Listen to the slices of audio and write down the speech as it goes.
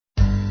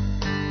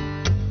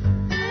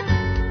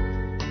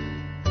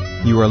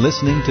You are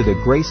listening to the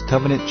Grace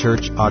Covenant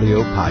Church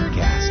audio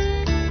podcast.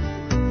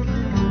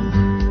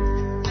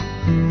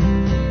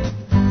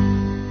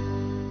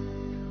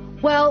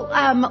 Well,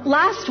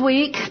 last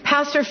week,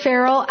 Pastor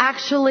Farrell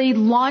actually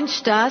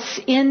launched us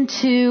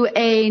into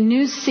a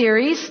new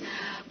series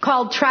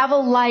called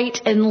Travel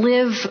Light and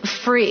Live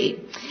Free.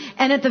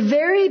 And at the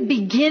very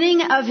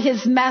beginning of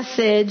his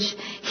message,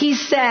 he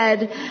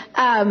said,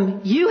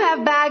 you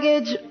have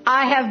baggage,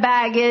 I have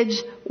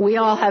baggage, we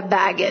all have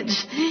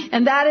baggage.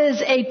 And that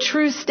is a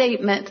true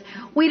statement.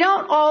 We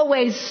don't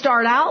always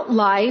start out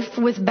life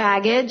with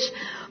baggage,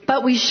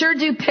 but we sure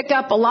do pick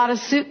up a lot of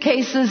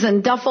suitcases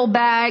and duffel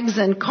bags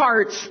and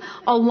carts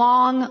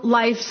along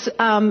life's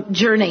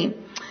journey.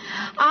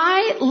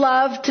 I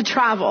love to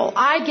travel.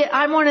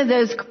 I'm one of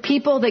those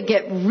people that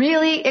get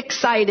really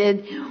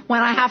excited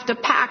when I have to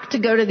pack to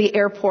go to the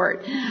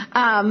airport.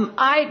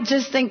 I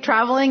just think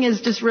traveling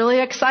is just really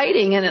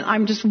exciting, and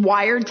I'm just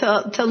wired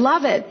to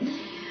love it.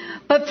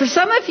 But for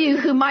some of you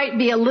who might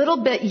be a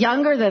little bit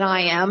younger than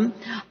I am,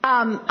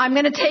 I'm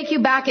going to take you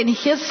back in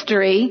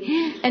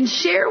history and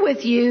share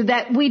with you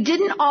that we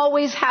didn't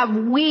always have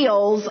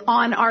wheels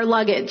on our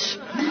luggage.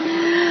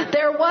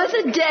 There was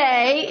a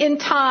day in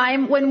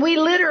time when we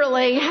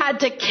literally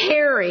had to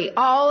carry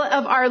all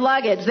of our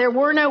luggage. There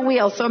were no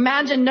wheels. So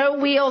imagine no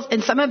wheels,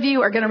 and some of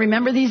you are going to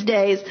remember these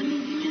days.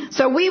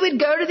 So we would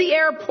go to the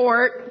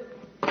airport,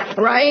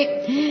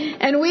 right?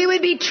 And we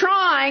would be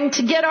trying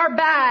to get our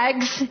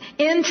bags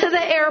into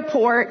the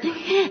airport.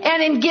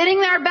 And in getting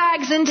our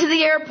bags into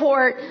the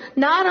airport,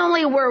 not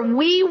only were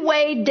we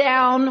weighed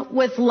down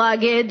with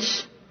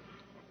luggage,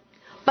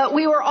 but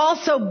we were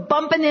also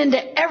bumping into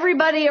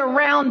everybody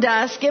around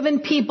us, giving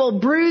people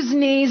bruised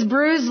knees,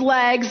 bruised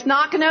legs,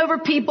 knocking over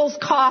people's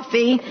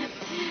coffee,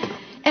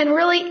 and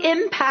really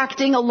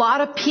impacting a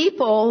lot of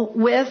people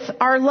with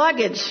our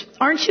luggage.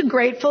 Aren't you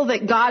grateful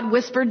that God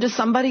whispered to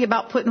somebody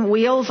about putting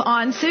wheels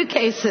on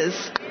suitcases?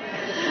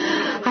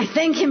 I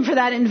thank Him for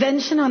that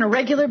invention on a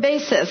regular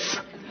basis.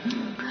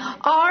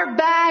 Our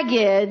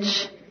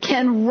baggage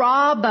can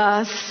rob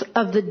us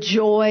of the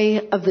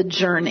joy of the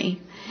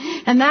journey.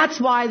 And that's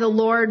why the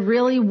Lord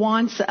really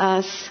wants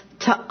us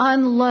to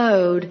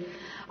unload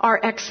our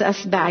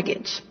excess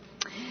baggage.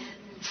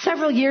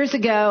 Several years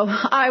ago,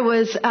 I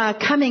was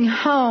coming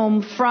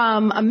home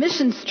from a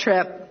missions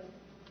trip,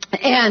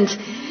 and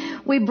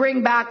we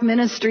bring back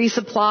ministry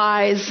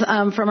supplies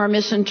from our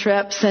mission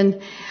trips.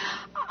 And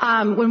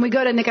when we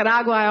go to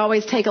Nicaragua, I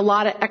always take a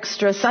lot of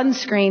extra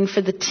sunscreen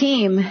for the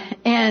team.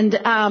 And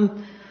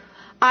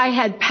I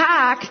had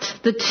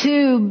packed the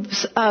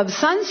tubes of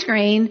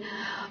sunscreen,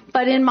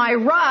 but in my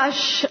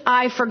rush,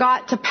 I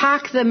forgot to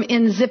pack them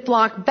in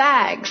Ziploc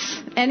bags.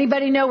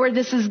 Anybody know where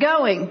this is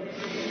going?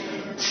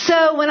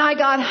 So when I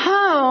got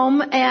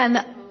home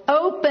and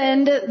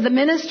opened the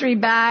ministry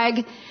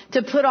bag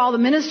to put all the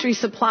ministry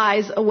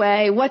supplies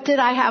away, what did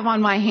I have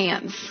on my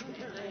hands?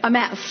 A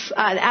mess,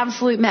 an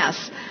absolute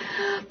mess.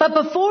 But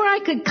before I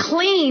could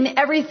clean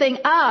everything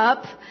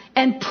up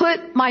and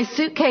put my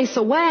suitcase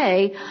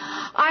away,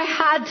 I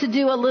had to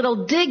do a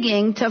little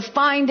digging to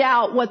find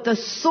out what the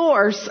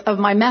source of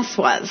my mess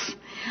was.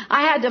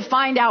 I had to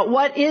find out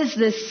what is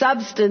this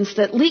substance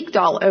that leaked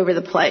all over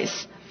the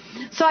place,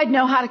 so I'd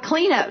know how to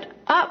clean it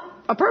up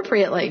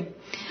appropriately.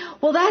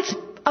 Well, that's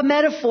a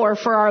metaphor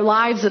for our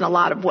lives in a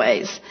lot of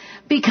ways,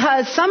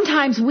 because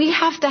sometimes we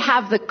have to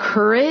have the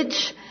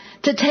courage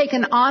to take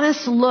an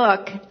honest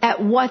look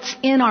at what's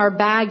in our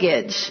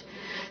baggage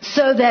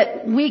so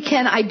that we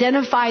can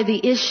identify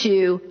the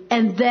issue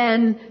and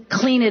then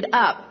clean it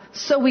up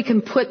so we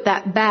can put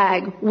that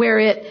bag where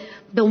it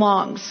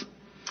belongs.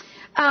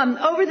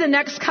 Over the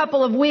next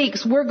couple of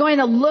weeks, we're going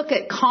to look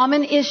at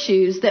common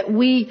issues that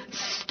we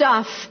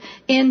stuff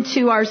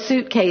into our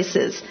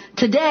suitcases.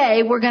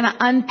 Today, we're going to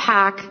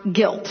unpack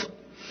guilt.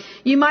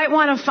 You might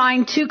want to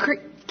find two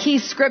key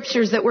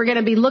scriptures that we're going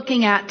to be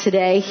looking at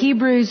today.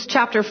 Hebrews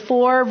chapter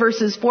 4,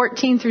 verses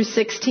 14 through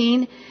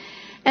 16,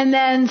 and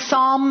then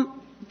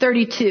Psalm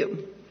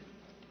 32.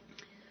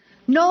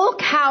 Noel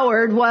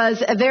Coward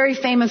was a very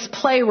famous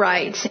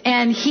playwright,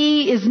 and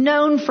he is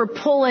known for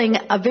pulling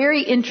a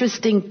very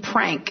interesting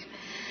prank.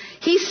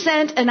 He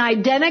sent an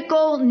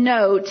identical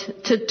note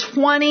to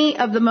 20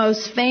 of the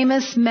most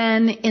famous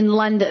men in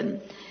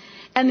London.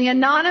 And the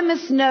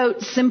anonymous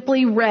note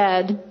simply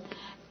read,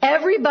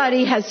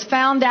 "Everybody has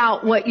found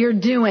out what you're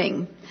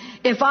doing.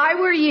 If I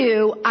were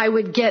you, I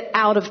would get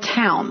out of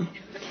town."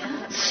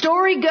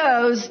 Story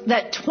goes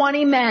that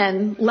 20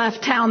 men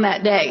left town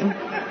that day.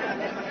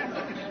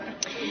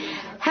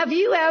 Have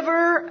you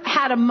ever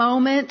had a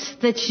moment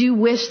that you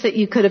wish that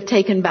you could have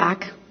taken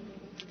back?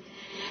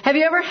 Have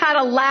you ever had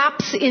a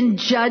lapse in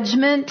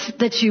judgment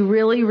that you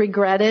really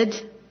regretted?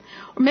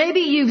 Or maybe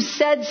you've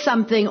said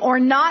something or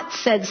not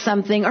said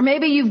something, or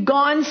maybe you've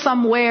gone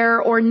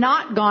somewhere or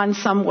not gone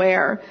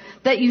somewhere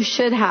that you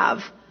should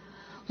have.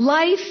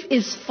 Life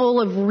is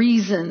full of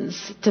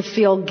reasons to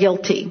feel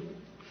guilty.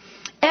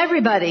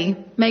 Everybody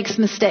makes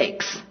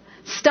mistakes,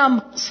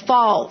 stumbles,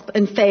 falls,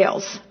 and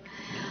fails.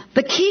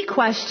 The key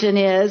question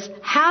is,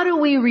 how do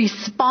we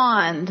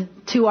respond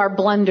to our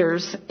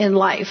blunders in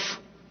life?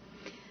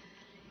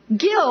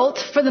 Guilt,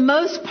 for the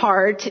most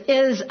part,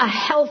 is a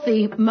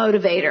healthy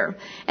motivator.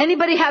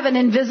 Anybody have an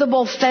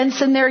invisible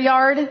fence in their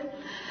yard?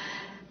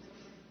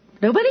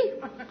 Nobody?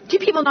 Do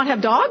people not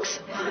have dogs?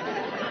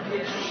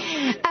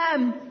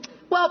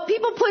 Well,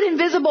 people put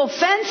invisible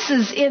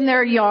fences in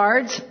their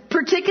yards,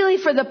 particularly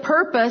for the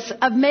purpose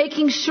of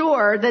making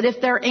sure that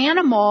if their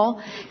animal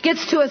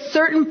gets to a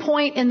certain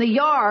point in the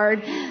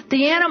yard,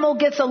 the animal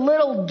gets a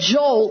little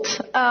jolt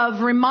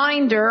of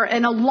reminder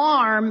and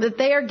alarm that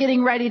they are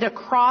getting ready to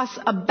cross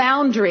a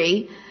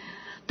boundary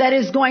that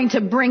is going to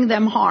bring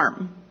them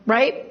harm,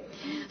 right?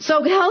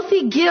 So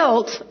healthy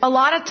guilt, a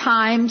lot of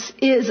times,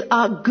 is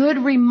a good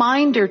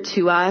reminder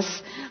to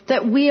us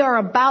that we are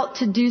about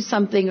to do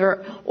something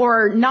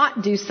or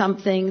not do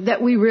something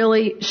that we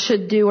really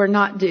should do or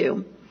not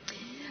do.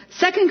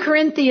 2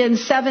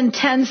 Corinthians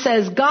 7:10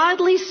 says,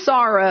 godly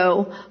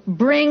sorrow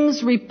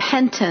brings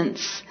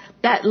repentance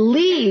that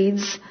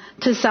leads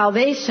to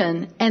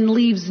salvation and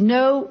leaves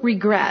no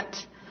regret.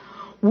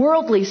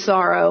 Worldly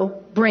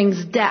sorrow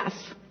brings death.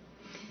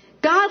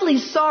 Godly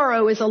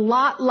sorrow is a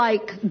lot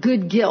like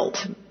good guilt.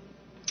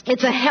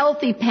 It's a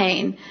healthy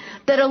pain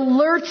that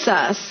alerts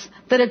us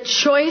that a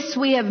choice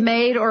we have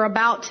made or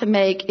about to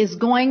make is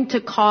going to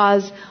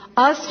cause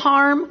us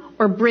harm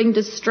or bring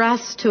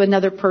distress to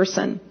another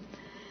person.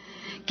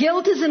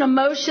 Guilt is an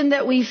emotion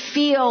that we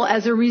feel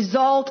as a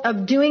result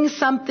of doing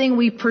something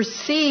we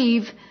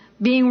perceive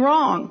being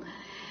wrong.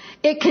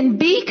 It can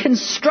be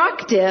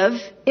constructive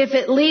if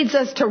it leads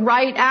us to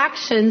right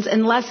actions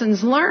and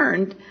lessons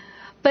learned,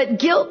 but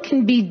guilt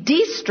can be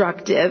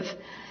destructive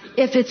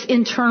if it's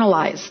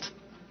internalized.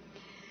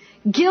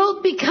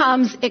 Guilt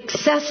becomes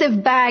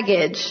excessive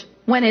baggage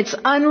when it's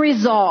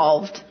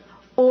unresolved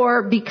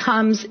or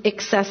becomes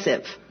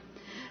excessive.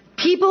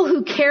 People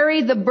who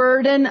carry the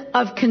burden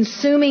of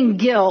consuming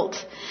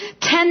guilt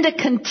tend to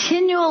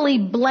continually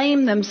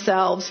blame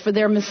themselves for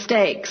their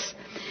mistakes.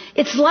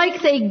 It's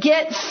like they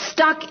get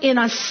stuck in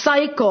a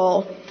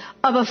cycle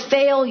of a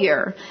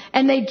failure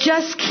and they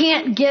just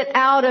can't get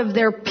out of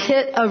their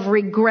pit of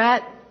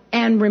regret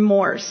and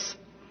remorse.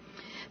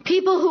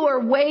 People who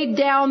are weighed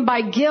down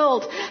by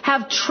guilt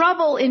have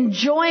trouble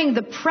enjoying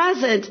the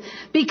present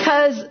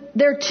because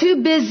they're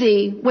too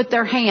busy with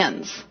their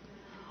hands.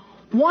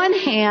 One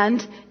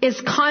hand is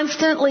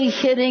constantly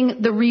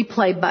hitting the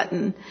replay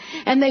button,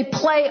 and they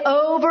play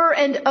over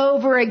and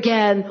over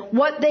again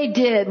what they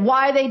did,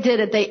 why they did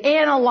it. They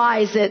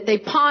analyze it, they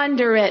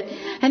ponder it,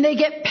 and they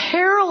get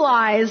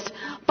paralyzed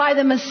by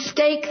the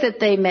mistake that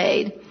they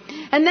made.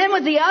 And then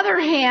with the other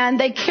hand,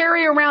 they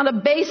carry around a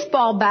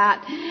baseball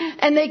bat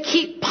and they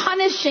keep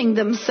punishing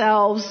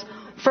themselves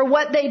for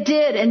what they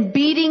did and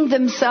beating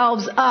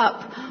themselves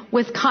up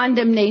with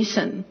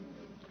condemnation.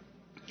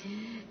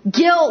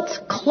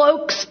 Guilt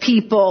cloaks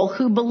people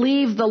who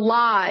believe the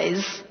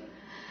lies.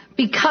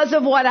 Because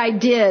of what I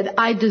did,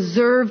 I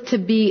deserve to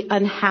be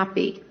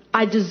unhappy.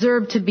 I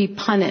deserve to be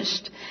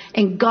punished.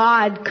 And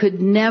God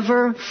could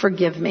never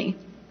forgive me.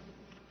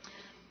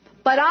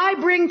 But I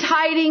bring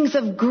tidings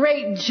of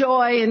great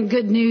joy and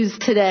good news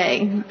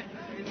today.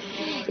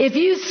 If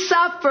you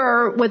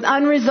suffer with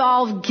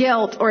unresolved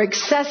guilt or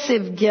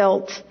excessive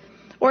guilt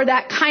or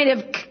that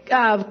kind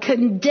of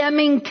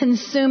condemning,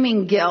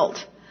 consuming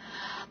guilt,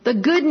 the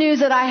good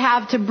news that I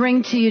have to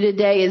bring to you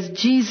today is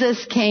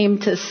Jesus came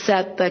to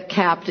set the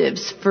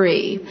captives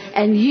free.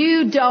 And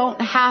you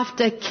don't have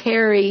to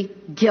carry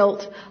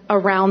guilt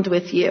around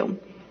with you.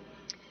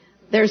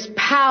 There's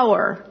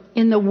power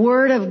in the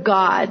Word of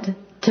God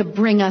to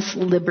bring us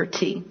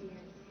liberty.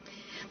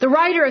 The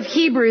writer of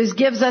Hebrews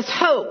gives us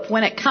hope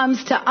when it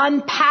comes to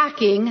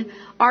unpacking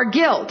our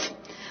guilt.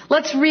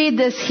 Let's read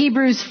this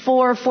Hebrews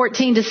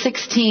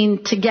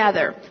 4:14-16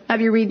 together.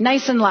 Have you read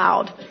nice and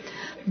loud.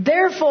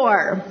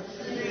 Therefore,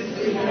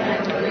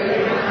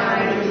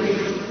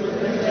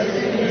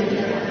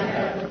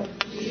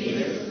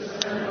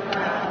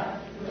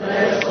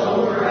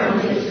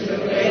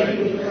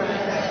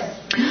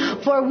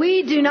 for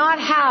we do not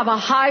have a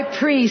high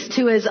priest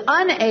who is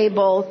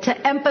unable to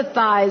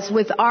empathize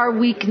with our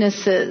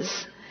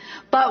weaknesses,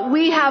 but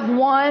we have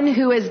one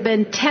who has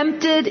been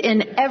tempted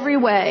in every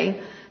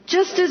way,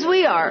 just as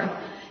we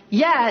are,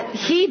 yet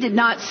he did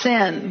not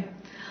sin.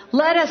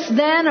 Let us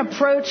then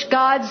approach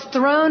God's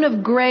throne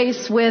of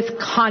grace with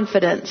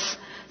confidence,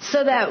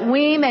 so that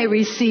we may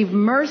receive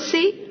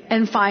mercy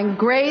and find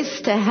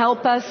grace to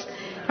help us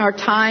in our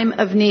time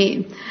of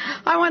need.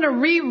 I want to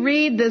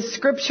reread this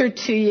scripture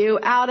to you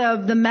out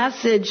of the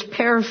Message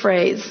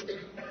paraphrase.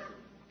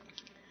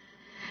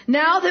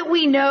 Now that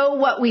we know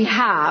what we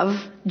have,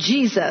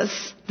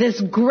 Jesus, this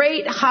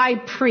great high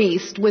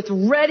priest with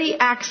ready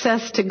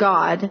access to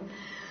God,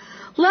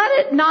 let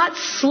it not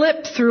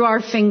slip through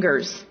our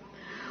fingers.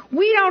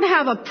 We don't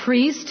have a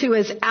priest who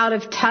is out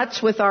of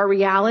touch with our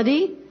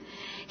reality.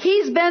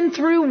 He's been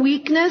through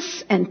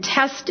weakness and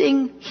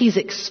testing. He's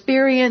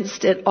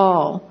experienced it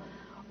all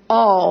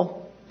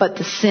but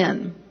the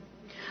sin.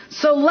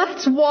 So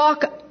let's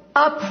walk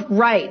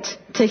upright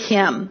to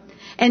Him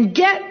and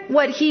get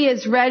what He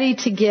is ready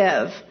to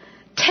give.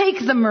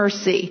 Take the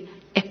mercy,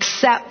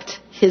 accept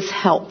His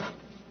help.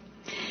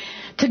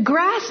 To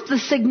grasp the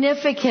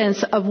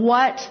significance of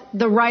what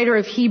the writer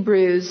of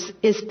Hebrews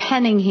is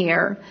penning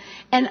here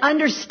and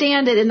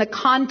understand it in the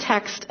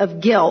context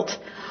of guilt,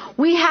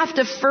 we have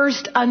to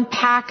first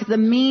unpack the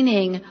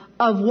meaning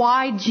of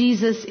why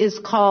Jesus is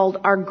called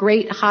our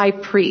great high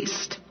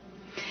priest.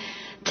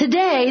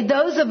 Today,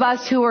 those of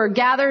us who are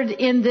gathered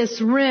in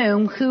this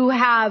room who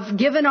have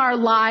given our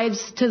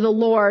lives to the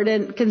Lord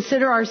and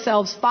consider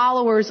ourselves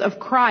followers of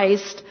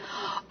Christ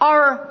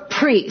are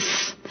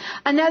priests.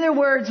 In other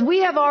words,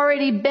 we have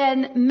already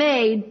been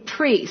made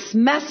priests,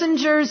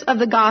 messengers of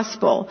the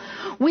gospel.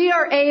 We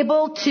are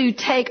able to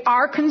take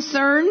our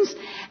concerns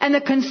and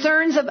the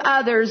concerns of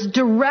others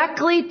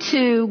directly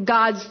to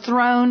God's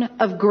throne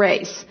of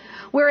grace.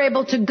 We're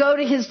able to go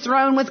to His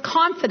throne with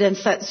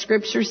confidence, that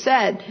Scripture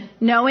said,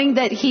 knowing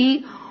that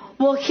He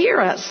will hear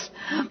us.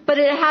 But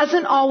it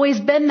hasn't always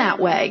been that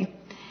way.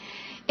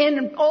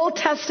 In Old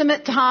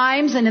Testament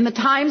times and in the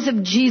times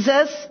of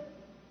Jesus,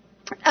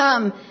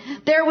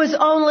 there was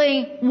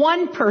only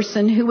one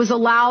person who was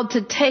allowed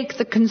to take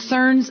the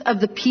concerns of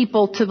the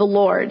people to the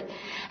Lord.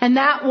 And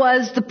that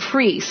was the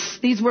priests.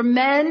 These were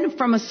men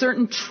from a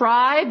certain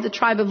tribe, the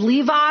tribe of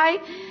Levi.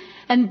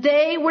 And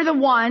they were the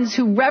ones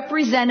who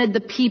represented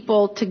the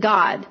people to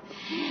God.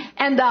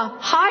 And the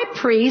high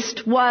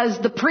priest was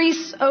the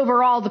priest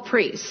over all the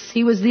priests.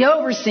 He was the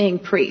overseeing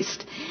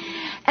priest.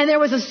 And there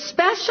was a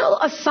special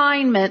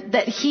assignment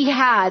that he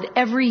had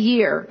every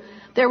year.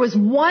 There was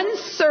one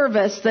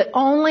service that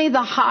only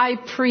the high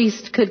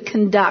priest could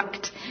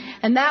conduct.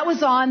 And that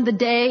was on the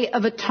Day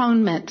of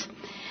Atonement.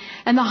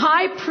 And the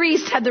high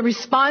priest had the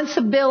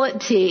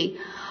responsibility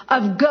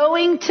of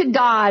going to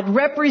God,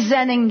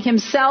 representing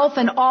himself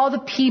and all the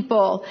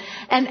people,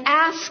 and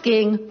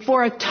asking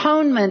for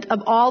atonement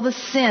of all the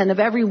sin of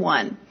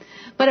everyone.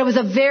 But it was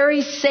a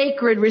very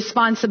sacred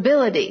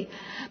responsibility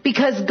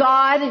because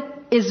God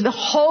is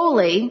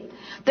holy.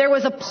 There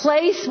was a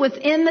place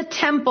within the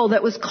temple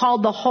that was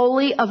called the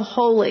Holy of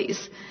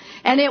Holies.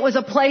 And it was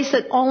a place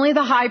that only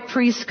the high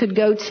priest could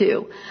go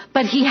to.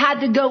 But he had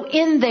to go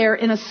in there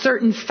in a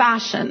certain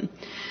fashion.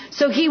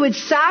 So he would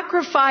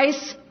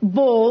sacrifice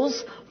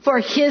bulls for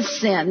his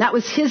sin. That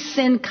was his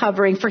sin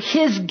covering, for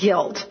his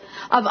guilt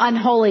of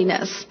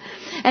unholiness.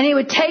 And he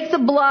would take the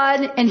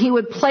blood and he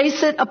would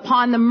place it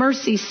upon the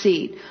mercy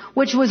seat,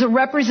 which was a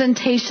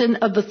representation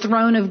of the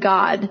throne of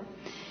God.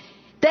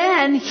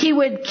 Then he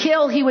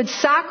would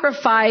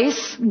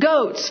sacrifice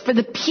goats for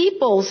the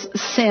people's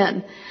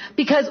sin,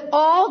 because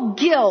all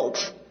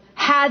guilt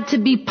had to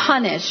be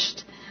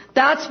punished.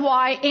 That's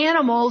why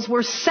animals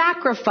were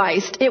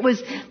sacrificed. It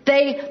was,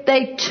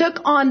 they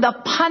took on the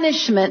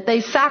punishment. They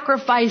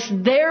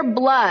sacrificed their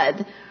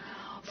blood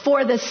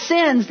for the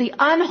sins, the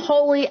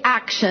unholy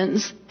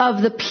actions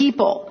of the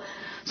people.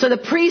 So the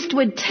priest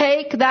would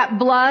take that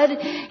blood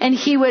and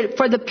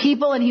for the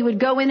people, and he would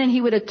go in and he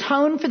would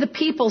atone for the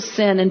people's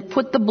sin and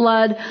put the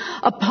blood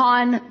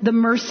upon the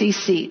mercy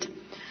seat.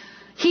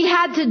 He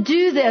had to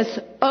do this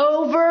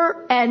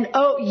over and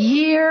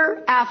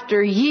year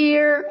after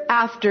year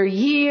after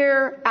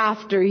year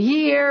after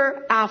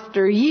year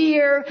after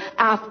year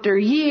after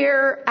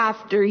year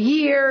after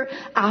year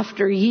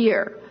after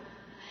year.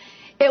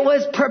 It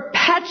was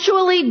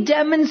perpetually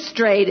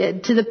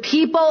demonstrated to the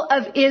people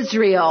of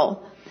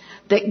Israel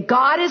that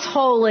God is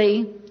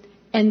holy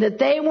and that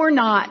they were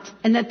not,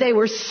 and that they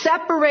were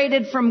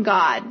separated from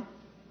God.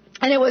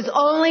 And it was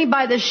only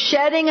by the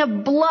shedding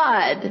of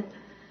blood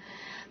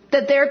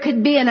that there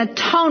could be an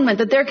atonement,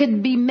 that there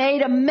could be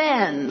made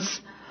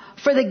amends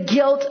for the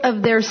guilt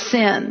of their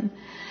sin.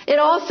 It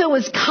also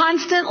was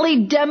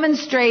constantly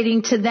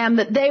demonstrating to them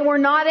that they were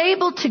not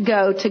able to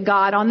go to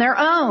God on their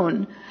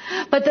own,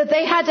 but that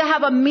they had to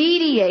have a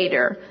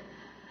mediator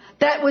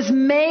that was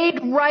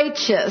made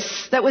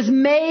righteous, that was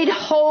made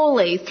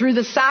holy through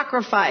the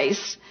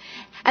sacrifice,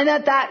 and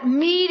that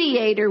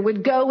mediator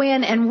would go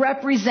in and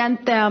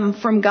represent them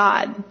from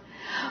God.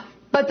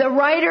 But the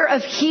writer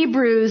of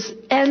Hebrews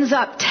ends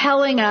up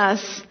telling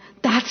us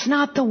that's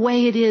not the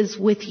way it is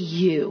with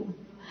you.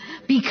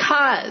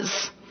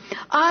 Because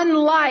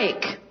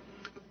unlike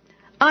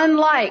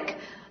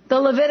the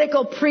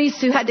Levitical priests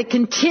who had to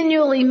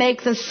continually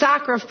make the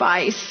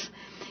sacrifice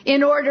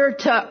in order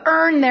to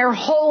earn their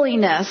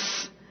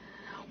holiness,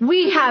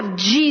 we have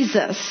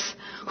Jesus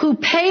who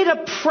paid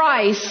a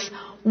price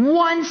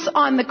once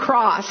on the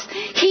cross.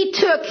 He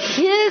took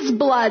His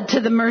blood to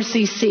the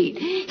mercy seat.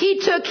 He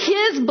took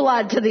His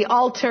blood to the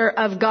altar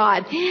of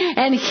God.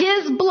 And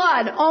His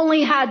blood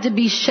only had to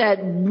be shed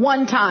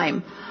one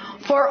time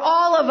for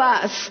all of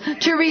us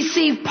to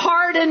receive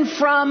pardon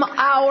from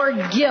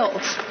our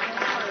guilt.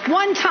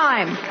 One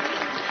time.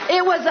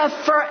 It was a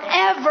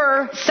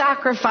forever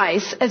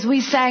sacrifice, as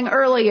we sang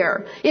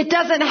earlier. It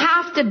doesn't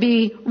have to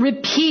be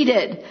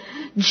repeated.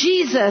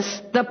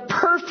 Jesus, the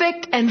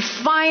perfect and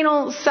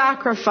final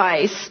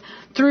sacrifice,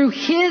 through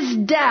His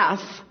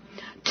death,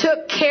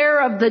 took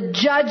care of the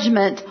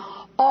judgment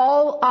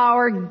all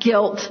our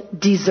guilt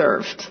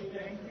deserved.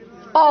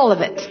 All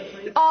of it.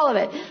 All of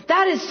it.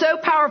 That is so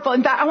powerful.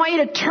 In fact, I want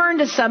you to turn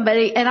to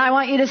somebody and I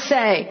want you to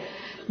say,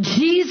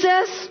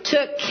 Jesus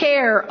took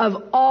care of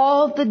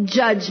all the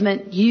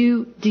judgment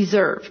you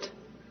deserved.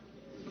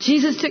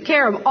 Jesus took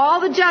care of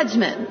all the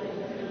judgment.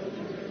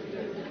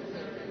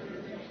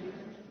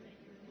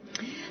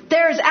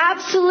 There's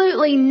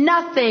absolutely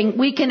nothing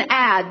we can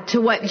add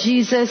to what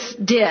Jesus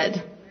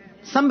did.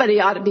 Somebody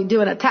ought to be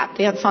doing a tap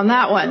dance on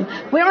that one.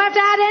 We don't have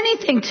to add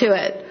anything to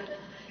it.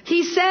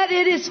 He said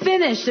it is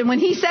finished. And when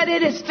he said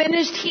it is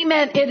finished, he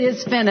meant it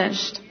is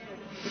finished.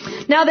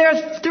 Now there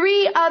are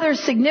three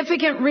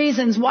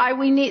reasons why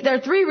we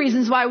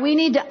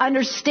need to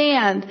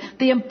understand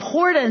the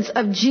importance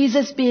of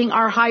Jesus being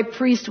our high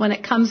priest when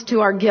it comes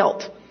to our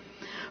guilt.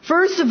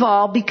 First of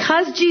all,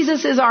 because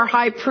Jesus is our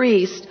high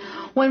priest,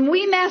 when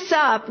we mess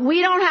up,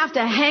 we don't have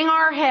to hang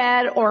our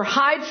head or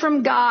hide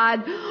from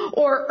God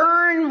or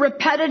earn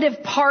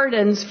repetitive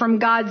pardons from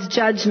God's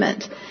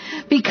judgment.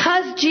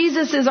 Because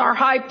Jesus is our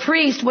high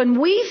priest, when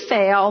we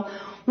fail,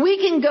 we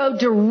can go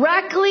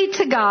directly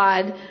to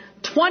God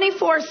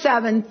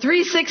 24/7,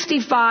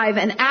 365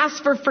 and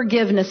ask for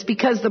forgiveness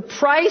because the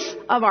price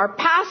of our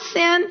past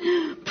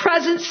sin,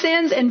 present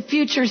sins, and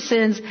future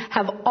sins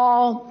have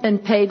all been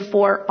paid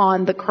for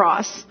on the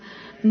cross.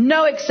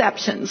 No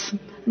exceptions.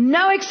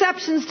 No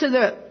exceptions to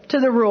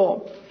the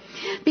rule.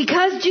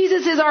 Because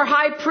Jesus is our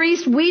high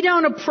priest, we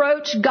don't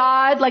approach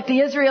God like the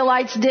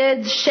Israelites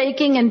did,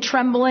 shaking and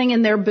trembling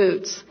in their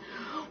boots.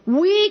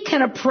 We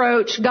can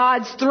approach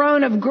God's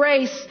throne of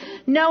grace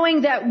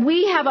knowing that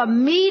we have a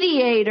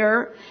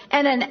mediator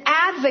and an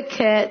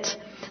advocate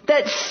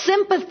that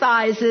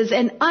sympathizes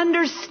and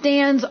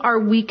understands our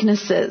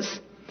weaknesses.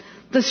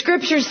 The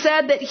scripture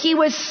said that he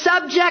was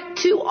subject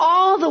to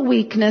all the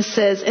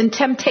weaknesses and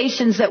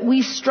temptations that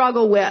we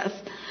struggle with.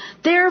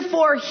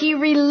 Therefore, he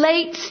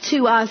relates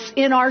to us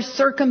in our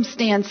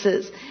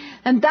circumstances.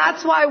 And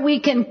that's why we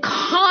can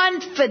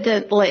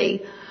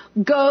confidently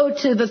go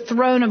to the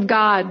throne of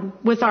God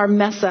with our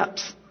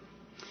mess-ups.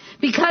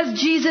 Because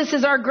Jesus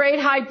is our great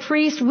high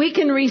priest, we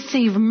can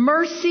receive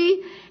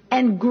mercy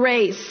and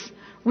grace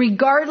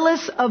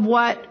regardless of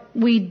what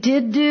we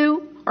did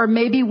do or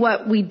maybe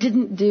what we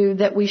didn't do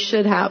that we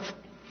should have.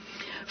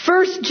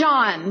 1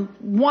 John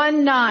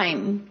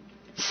 1:9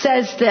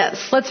 says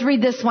this. Let's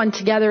read this one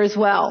together as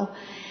well.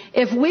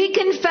 If we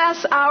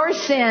confess our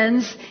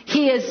sins,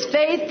 he is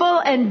faithful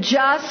and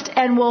just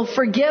and will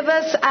forgive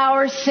us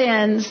our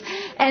sins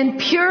and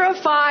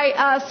purify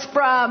us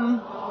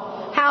from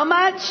how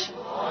much?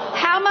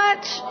 How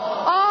much?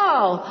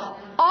 All.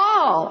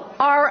 All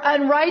our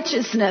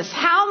unrighteousness.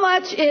 How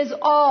much is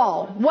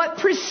all? What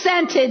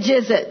percentage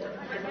is it?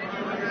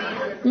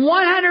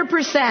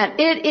 100%.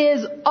 It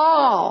is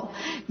all.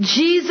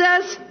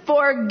 Jesus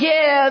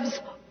forgives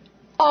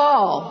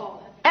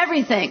all.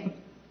 Everything.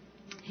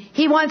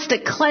 He wants to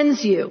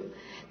cleanse you.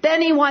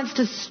 Then he wants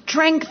to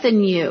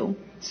strengthen you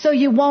so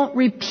you won't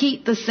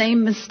repeat the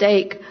same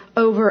mistake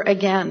over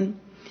again.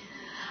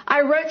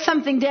 I wrote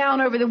something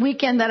down over the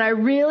weekend that I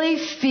really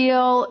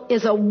feel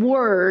is a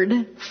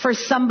word for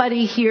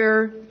somebody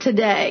here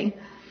today.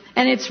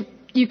 And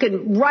you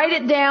can write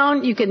it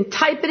down, you can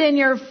type it in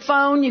your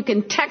phone, you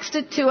can text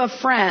it to a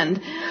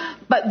friend.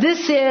 But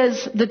this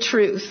is the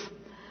truth.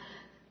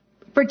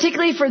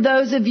 Particularly for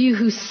those of you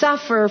who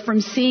suffer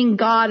from seeing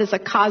God as a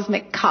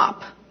cosmic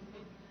cop.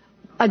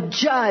 A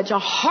judge, a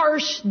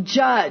harsh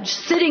judge,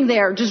 sitting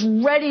there just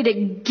ready to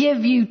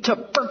give you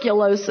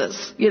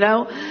tuberculosis,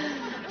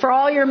 for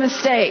all your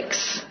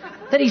mistakes.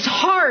 That he's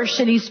harsh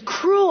and he's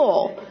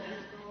cruel.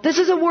 This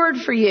is a word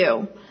for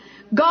you.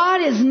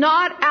 God is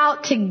not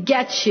out to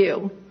get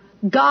you.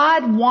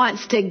 God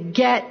wants to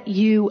get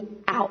you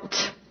out.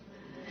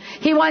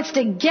 He wants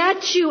to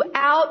get you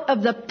out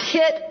of the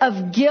pit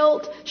of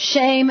guilt,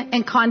 shame,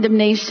 and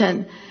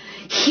condemnation.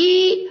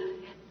 He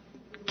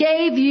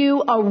gave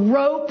you a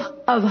rope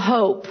of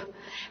hope,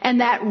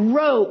 and that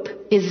rope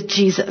is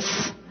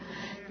Jesus.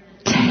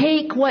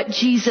 Take what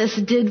Jesus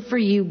did for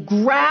you.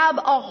 Grab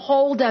a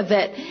hold of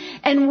it,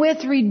 and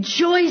with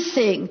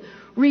rejoicing,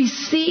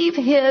 receive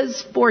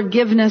his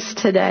forgiveness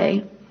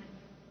today.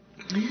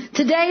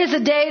 Today is a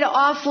day to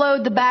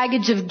offload the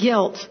baggage of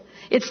guilt.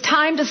 It's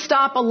time to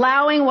stop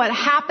allowing what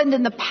happened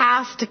in the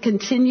past to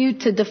continue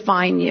to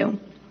define you.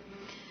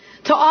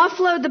 To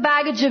offload the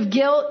baggage of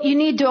guilt, you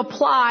need to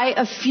apply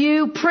a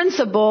few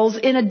principles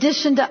in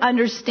addition to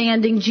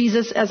understanding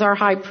Jesus as our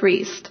high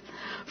priest.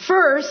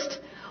 First,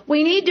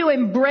 we need to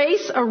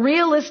embrace a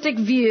realistic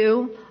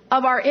view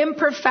of our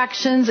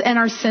imperfections and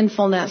our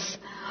sinfulness.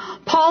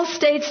 Paul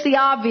states the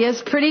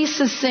obvious pretty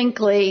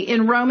succinctly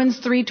in Romans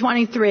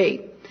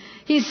 3:23.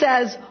 He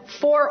says,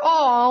 "For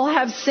all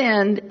have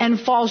sinned and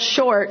fall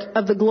short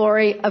of the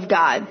glory of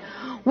God."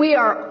 We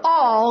are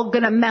all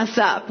going to mess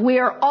up. We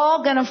are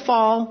all going to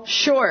fall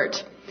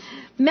short.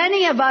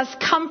 Many of us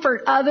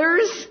comfort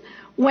others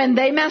when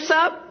they mess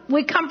up,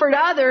 we comfort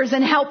others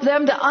and help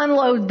them to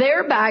unload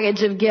their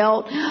baggage of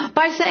guilt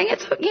by saying,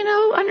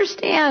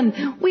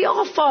 understand, we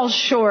all fall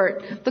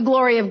short the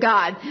glory of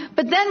God.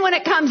 But then when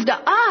it comes to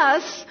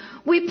us,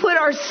 we put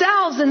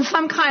ourselves in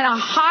some kind of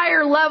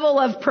higher level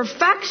of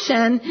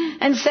perfection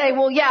and say,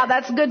 well, yeah,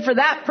 that's good for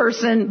that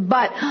person,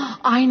 but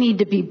I need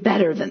to be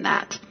better than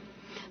that.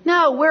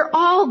 No, we're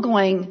all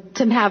going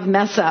to have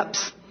mess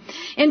ups.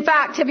 In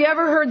fact, have you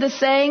ever heard the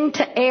saying,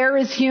 to err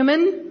is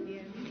human?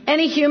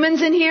 Any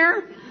humans in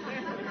here?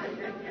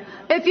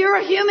 If you're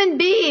a human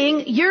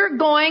being, you're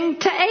going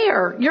to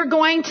err. You're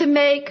going to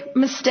make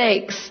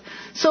mistakes.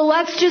 So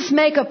let's just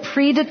make a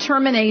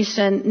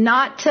predetermination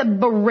not to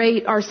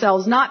berate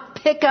ourselves, not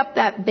pick up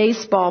that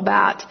baseball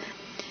bat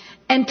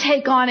and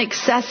take on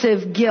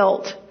excessive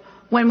guilt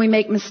when we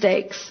make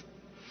mistakes.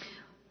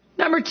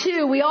 Number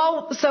 2, we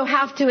also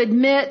have to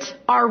admit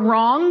our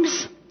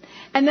wrongs,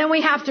 and then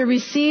we have to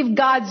receive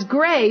God's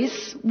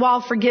grace while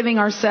forgiving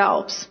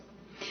ourselves.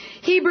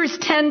 Hebrews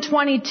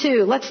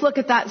 10:22. Let's look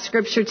at that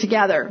scripture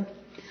together.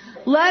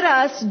 Let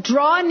us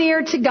draw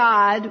near to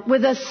God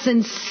with a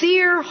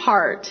sincere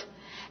heart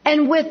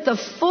and with the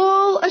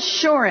full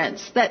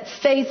assurance that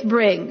faith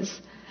brings,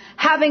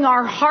 having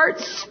our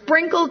hearts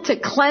sprinkled to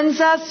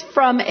cleanse us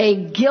from a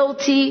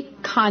guilty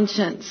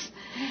conscience,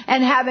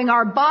 and having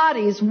our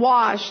bodies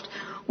washed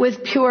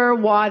with pure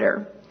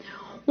water.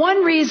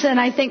 One reason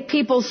I think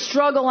people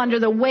struggle under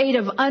the weight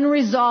of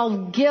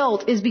unresolved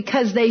guilt is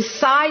because they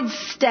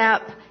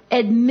sidestep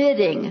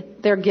admitting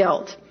their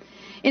guilt.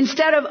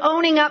 Instead of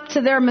owning up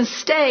to their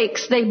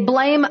mistakes, they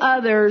blame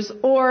others,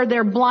 or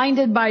they're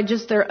blinded by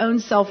just their own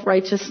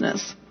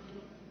self-righteousness.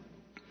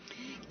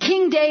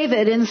 King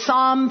David in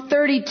Psalm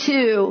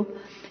 32,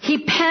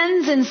 he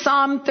pens in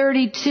Psalm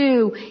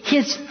 32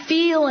 his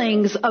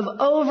feelings of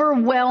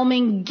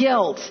overwhelming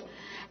guilt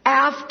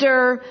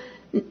after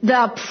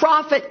the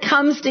prophet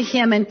comes to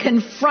him and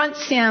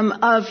confronts him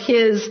of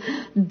his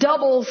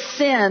double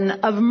sin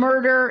of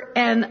murder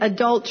and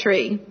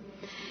adultery.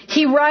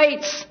 He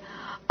writes,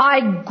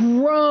 I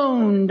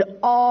groaned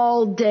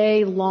all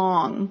day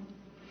long.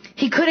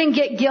 He couldn't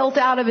get guilt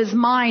out of his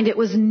mind. It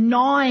was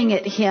gnawing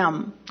at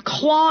him,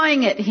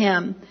 clawing at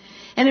him.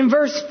 And in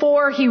verse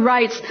 4, he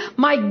writes,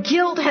 my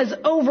guilt has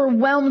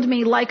overwhelmed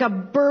me like a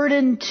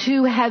burden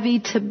too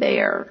heavy to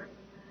bear.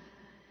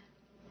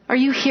 Are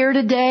you here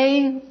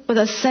today with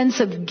a sense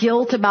of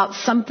guilt about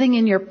something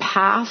in your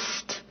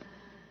past?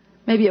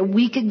 Maybe a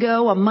week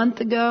ago, a month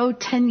ago,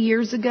 10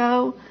 years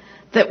ago,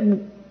 that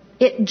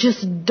it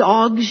just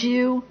dogs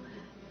you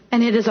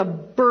and it is a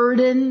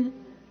burden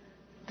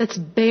that's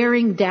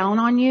bearing down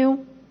on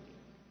you?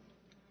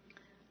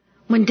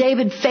 When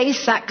David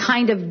faced that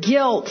kind of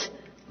guilt,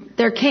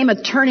 there came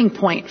a turning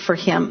point for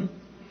him.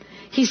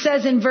 He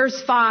says in verse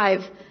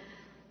 5,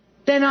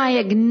 then I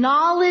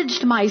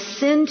acknowledged my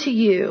sin to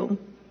you,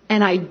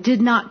 and I did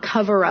not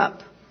cover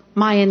up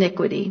my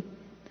iniquity.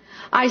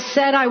 I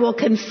said, I will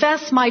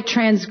confess my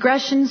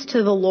transgressions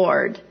to the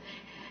Lord.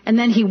 And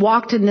then he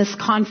walked in this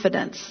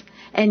confidence,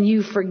 and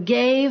you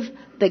forgave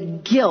the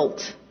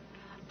guilt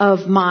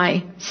of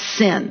my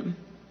sin.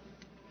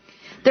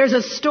 There's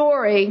a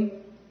story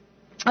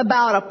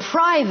about a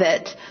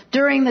private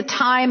during the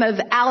time of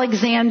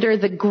Alexander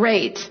the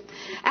Great.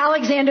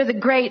 Alexander the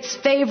Great's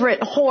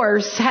favorite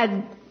horse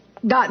had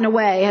gotten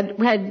away,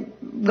 had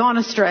gone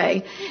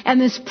astray. And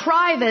this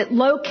private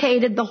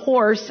located the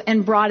horse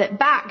and brought it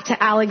back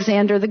to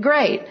Alexander the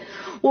Great.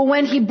 Well,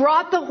 when he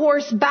brought the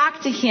horse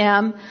back to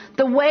him,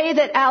 the way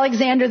that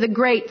Alexander the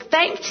Great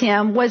thanked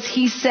him was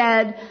he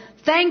said,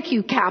 thank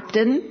you,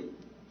 Captain.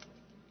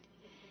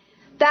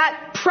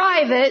 That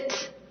private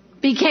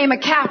became a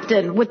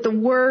captain with the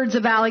words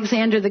of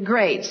Alexander the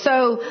Great.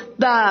 So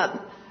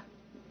the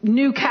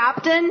new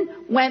captain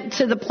went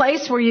to the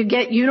place where you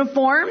get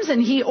uniforms,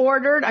 and he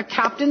ordered a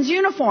captain's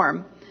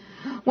uniform.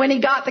 When he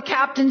got the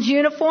captain's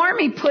uniform,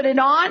 he put it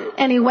on,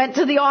 and he went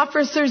to the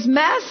officers'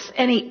 mess,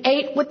 and he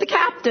ate with the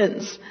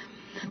captains.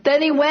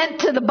 Then he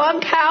went to the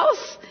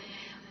bunkhouse,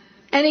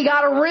 and he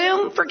got a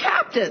room for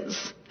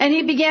captains. And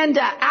he began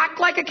to act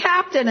like a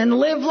captain and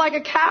live like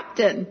a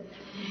captain.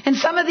 And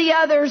some of the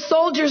other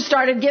soldiers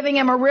started giving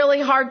him a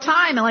really hard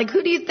time. And like,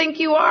 who do you think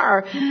you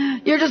are?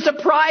 You're just a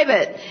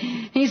private.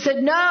 And he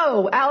said,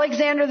 no,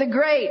 Alexander the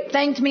Great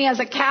thanked me as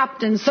a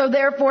captain. So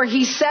therefore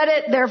he said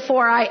it,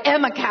 therefore I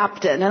am a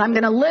captain. And I'm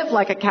going to live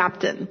like a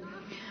captain.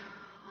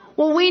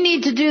 Well, we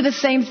need to do the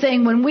same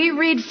thing. When we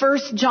read 1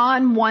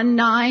 John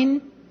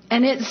 1:9,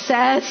 and it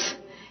says,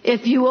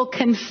 if you will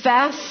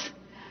confess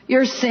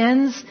your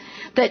sins,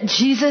 that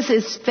Jesus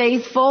is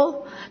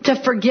faithful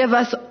to forgive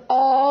us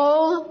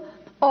all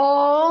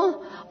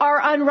our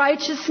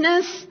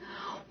unrighteousness.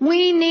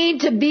 We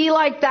need to be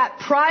like that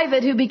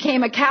private who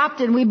became a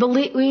captain. We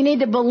need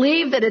to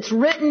believe that it's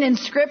written in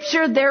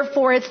Scripture.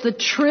 Therefore, it's the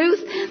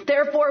truth.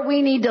 Therefore,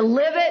 we need to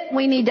live it.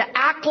 We need to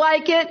act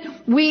like it.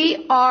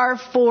 We are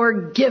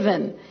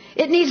forgiven.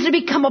 It needs to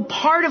become a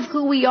part of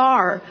who we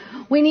are.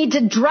 We need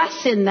to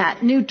dress in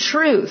that new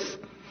truth.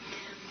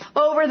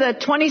 Over the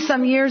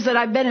 20-some years that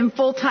I've been in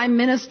full-time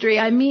ministry,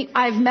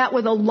 I've met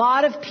with a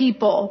lot of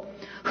people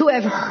who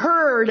have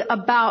heard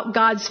about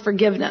God's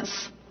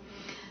forgiveness.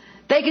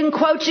 They can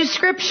quote you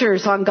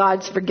scriptures on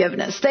God's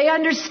forgiveness. They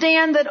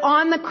understand that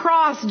on the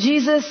cross,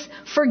 Jesus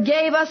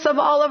forgave us of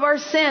all of our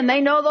sin. They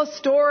know the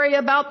story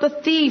about the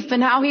thief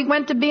and how he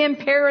went to be in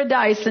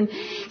paradise and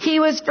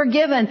he was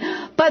forgiven.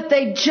 But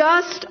they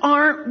just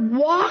aren't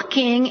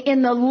walking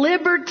in the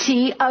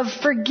liberty of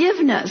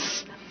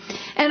forgiveness.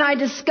 And I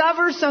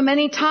discover so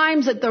many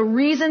times that the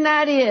reason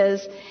that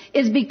is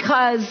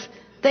because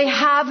they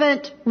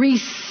haven't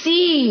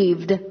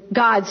received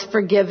God's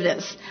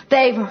forgiveness.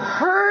 They've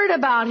heard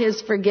about His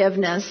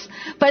forgiveness,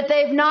 but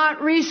they've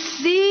not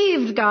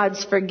received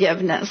God's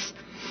forgiveness.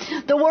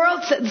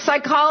 The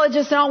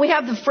psychologists and all, we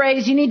have the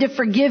phrase, you need to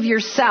forgive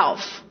yourself.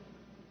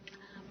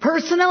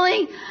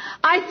 Personally,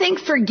 I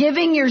think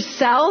forgiving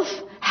yourself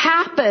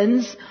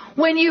happens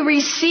when you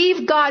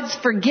receive God's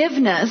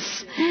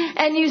forgiveness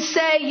and you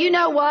say, you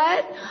know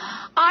what?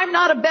 I'm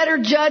not a better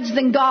judge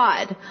than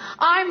God.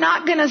 I'm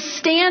not going to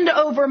stand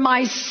over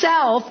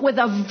myself with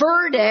a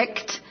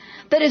verdict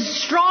that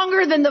is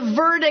stronger than the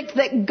verdict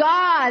that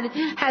God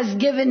has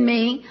given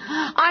me.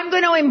 I'm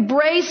going to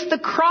embrace the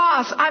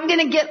cross. I'm going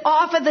to get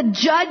off of the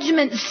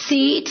judgment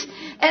seat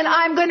and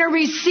I'm going to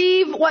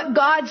receive what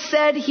God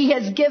said He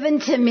has given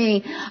to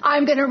me.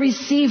 I'm going to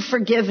receive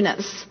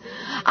forgiveness.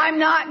 I'm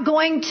not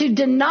going to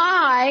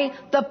deny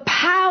the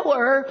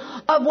power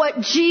of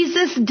what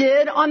Jesus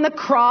did on the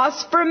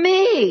cross for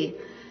me.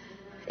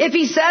 If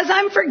He says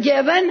I'm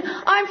forgiven,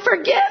 I'm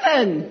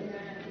forgiven.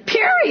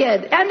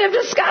 Period. End of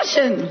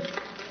discussion.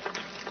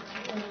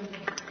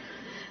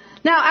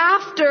 Now,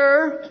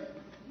 after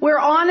we're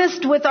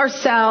honest with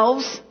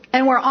ourselves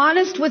and we're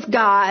honest with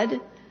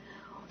God,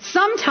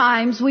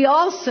 sometimes we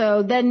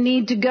also then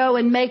need to go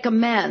and make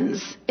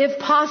amends, if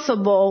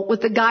possible,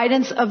 with the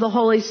guidance of the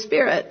Holy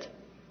Spirit.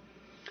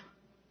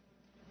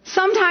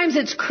 Sometimes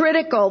it's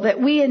critical that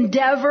we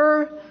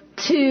endeavor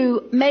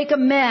to make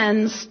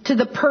amends to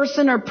the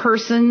person or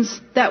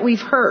persons that we've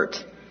hurt.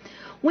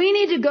 We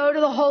need to go to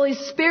the Holy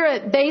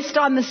Spirit based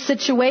on the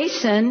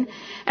situation,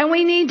 and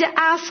we need to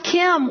ask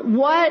Him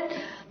what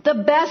the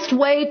best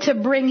way to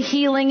bring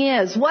healing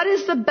is. What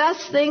is the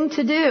best thing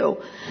to do?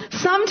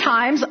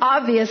 Sometimes,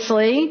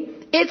 obviously,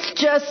 it's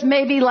just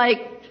maybe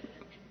like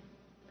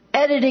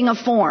editing a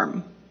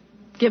form,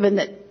 given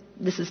that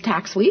this is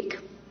tax week.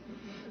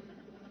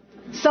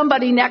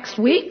 Somebody next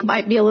week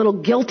might be a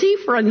little guilty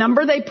for a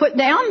number they put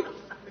down.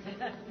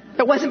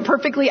 It wasn't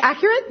perfectly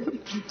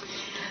accurate.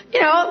 You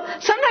know,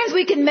 sometimes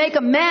we can make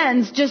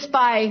amends just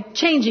by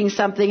changing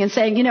something and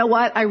saying, you know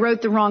what, I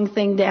wrote the wrong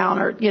thing down,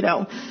 or, you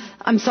know,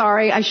 I'm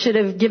sorry, I should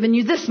have given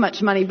you this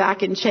much money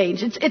back in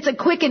change. It's a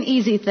quick and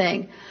easy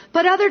thing.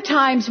 But other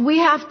times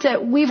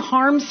we've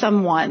harmed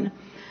someone.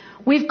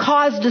 We've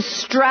caused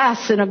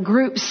distress in a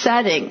group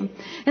setting.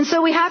 And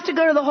so we have to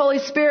go to the Holy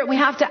Spirit. We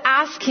have to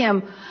ask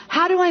Him,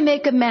 how do I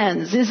make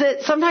amends?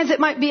 Sometimes it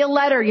might be a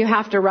letter you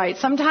have to write.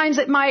 Sometimes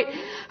it might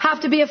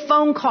have to be a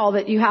phone call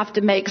that you have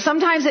to make.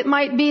 Sometimes it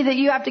might be that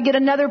you have to get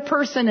another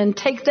person and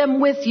take them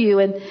with you,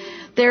 and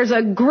there's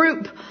a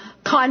group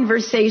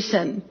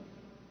conversation.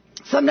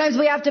 Sometimes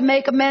we have to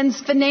make amends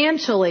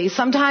financially.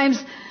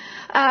 Sometimes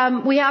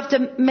we have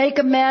to make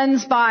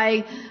amends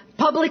by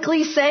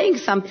publicly saying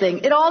something.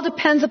 It all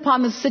depends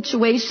upon the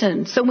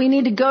situation. So we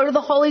need to go to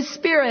the Holy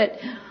Spirit,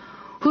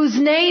 whose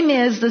name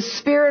is the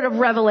Spirit of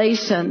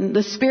revelation,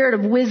 the Spirit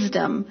of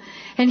wisdom.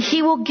 And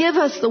He will give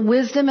us the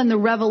wisdom and the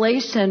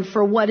revelation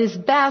for what is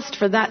best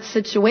for that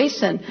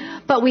situation.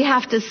 But we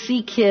have to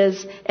seek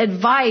His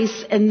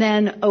advice and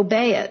then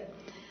obey it.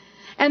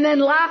 And then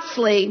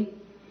lastly,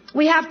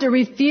 we have to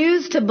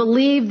refuse to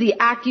believe the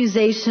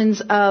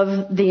accusations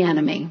of the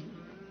enemy.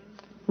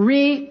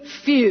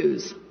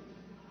 Refuse.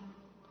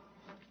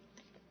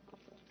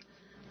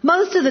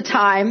 Most of the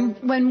time,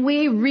 when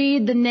we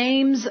read the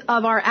names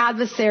of our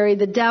adversary,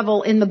 the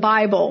devil, in the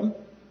Bible,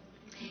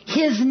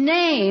 his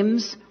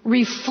names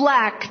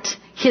reflect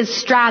his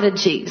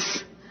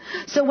strategies.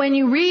 So when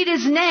you read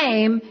his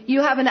name,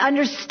 you have an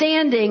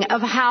understanding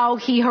of how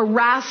he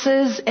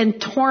harasses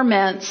and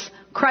torments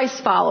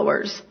Christ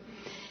followers.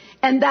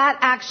 And that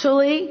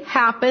actually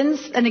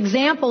happens. An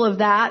example of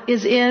that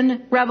is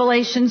in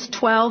Revelations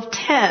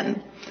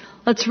 12:10.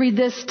 Let's read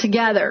this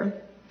together.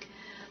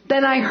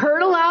 Then I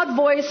heard a loud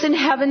voice in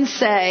heaven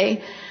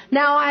say,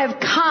 Now have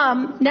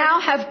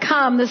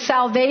come the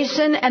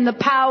salvation and the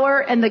power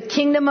and the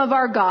kingdom of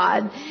our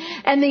God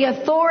and the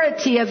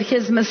authority of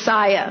His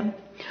Messiah.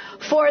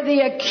 For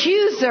the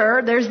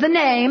accuser, there's the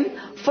name,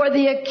 for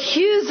the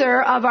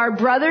accuser of our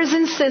brothers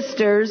and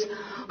sisters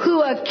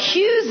who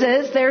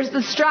accuses, there's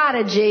the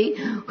strategy,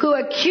 who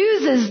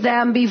accuses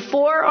them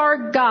before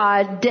our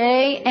God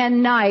day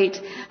and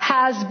night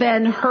has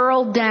been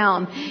hurled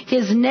down.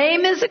 His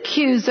name is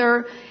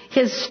accuser.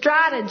 His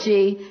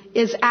strategy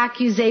is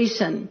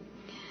accusation.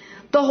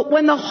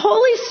 When the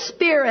Holy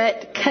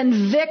Spirit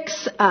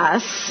convicts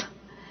us,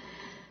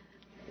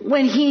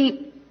 when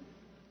He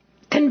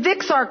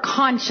convicts our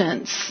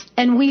conscience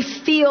and we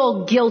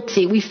feel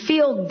guilty. We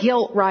feel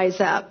guilt rise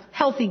up,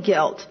 healthy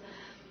guilt.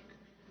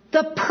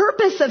 The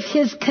purpose of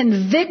his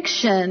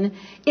conviction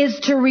is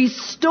to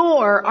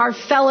restore our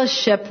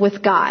fellowship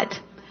with God.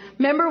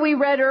 Remember we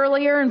read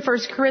earlier in 1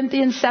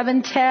 Corinthians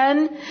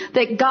 7:10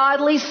 that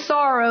godly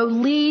sorrow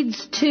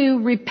leads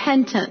to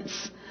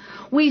repentance.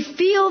 We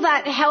feel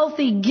that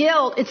healthy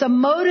guilt. It's a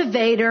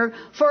motivator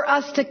for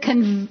us to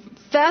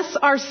confess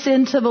our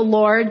sin to the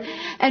Lord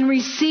and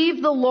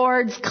receive the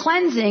Lord's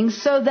cleansing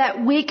so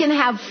that we can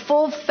have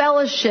full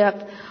fellowship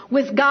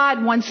with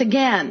God once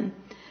again.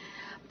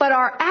 But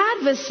our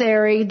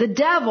adversary, the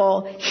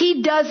devil,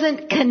 he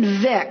doesn't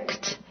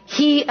convict.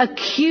 He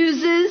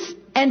accuses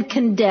and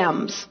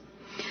condemns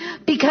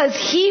because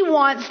he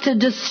wants to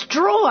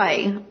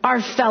destroy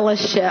our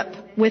fellowship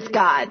with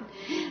God.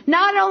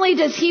 Not only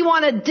does he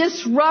want to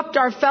disrupt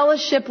our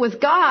fellowship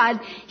with God,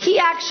 he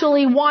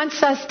actually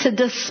wants us to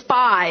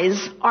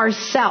despise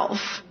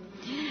ourselves.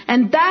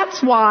 And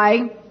that's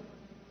why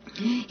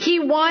he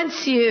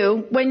wants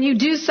you, when you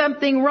do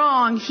something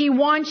wrong, he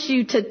wants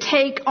you to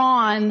take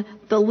on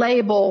the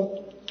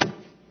label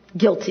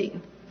guilty.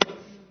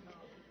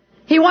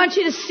 He wants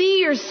you to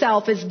see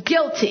yourself as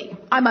guilty.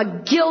 I'm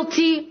a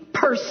guilty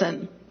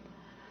person.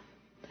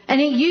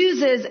 And he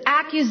uses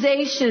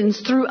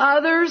accusations through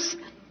others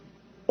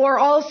or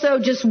also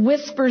just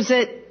whispers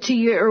it to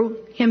you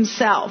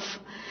himself.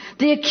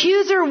 The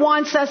accuser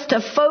wants us to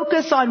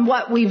focus on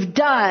what we've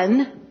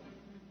done,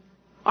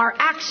 our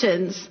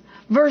actions,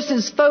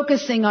 versus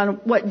focusing on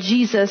what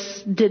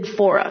Jesus did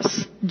for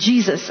us,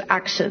 Jesus'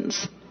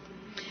 actions.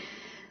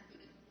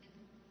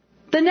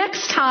 The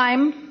next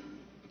time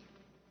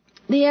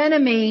the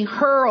enemy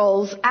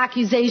hurls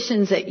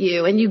accusations at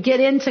you and you get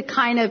into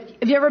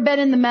have you ever been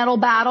in the mental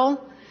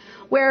battle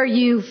where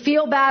you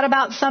feel bad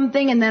about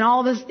something and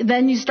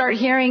then you start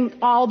hearing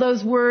all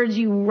those words,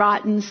 you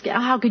rotten,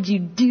 how could you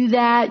do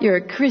that? You're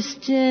a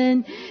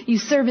Christian. You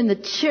serve in the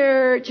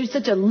church. You're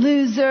such a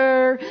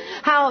loser.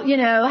 How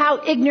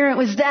ignorant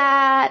was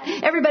that?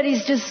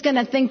 Everybody's just going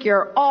to think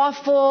you're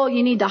awful.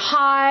 You need to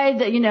hide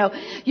that,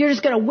 you're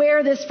just going to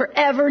wear this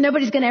forever.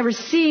 Nobody's going to ever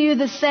see you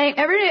the same.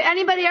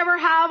 Anybody ever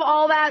have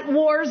all that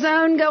war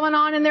zone going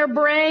on in their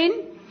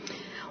brain?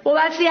 Well,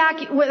 that's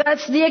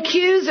the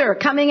accuser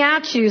coming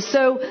at you.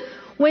 So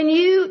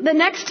the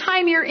next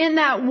time you're in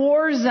that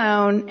war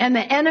zone and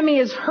the enemy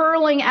is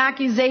hurling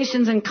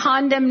accusations and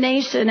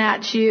condemnation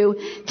at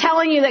you,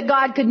 telling you that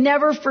God could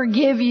never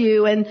forgive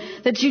you and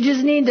that you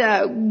just need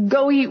to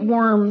go eat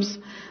worms,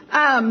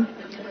 I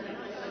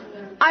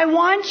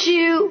want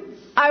you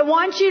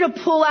to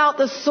pull out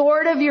the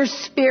sword of your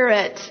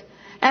spirit.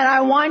 And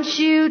I want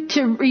you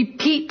to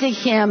repeat to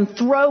him,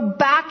 throw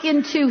back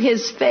into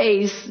his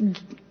face,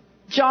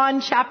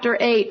 John chapter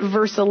 8,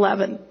 verse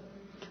 11.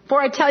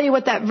 Before I tell you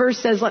what that verse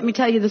says, let me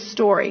tell you the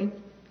story.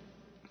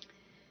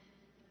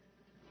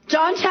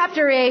 John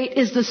chapter 8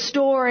 is the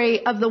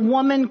story of the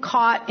woman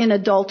caught in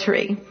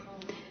adultery.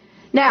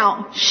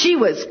 Now, she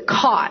was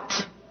caught.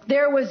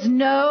 There was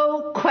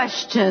no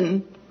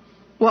question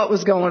what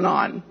was going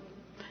on.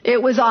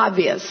 It was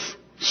obvious.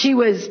 She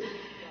was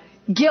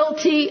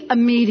guilty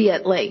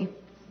immediately.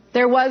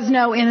 There was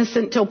no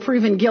innocent till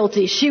proven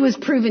guilty. She was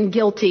proven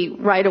guilty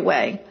right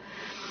away.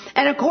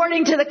 And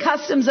according to the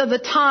customs of the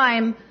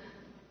time,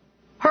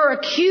 her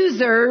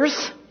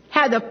accusers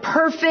had the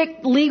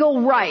perfect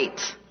legal right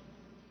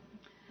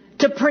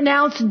to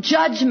pronounce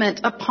judgment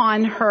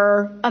upon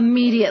her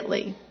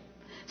immediately.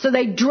 So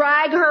they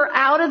drag her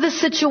out of the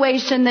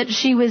situation that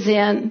she was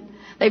in.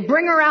 They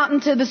bring her out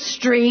into the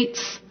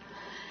streets.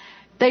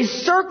 They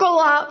circle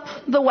up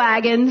the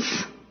wagons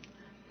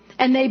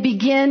and they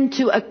begin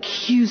to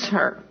accuse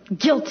her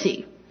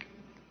guilty.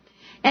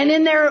 And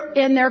in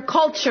their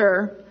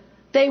culture,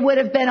 they would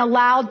have been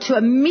allowed to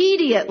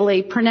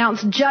immediately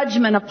pronounce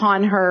judgment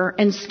upon her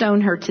and stone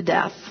her to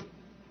death.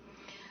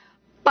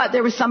 But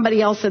there was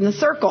somebody else in the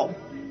circle.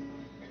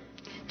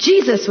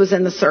 Jesus was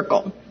in the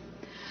circle.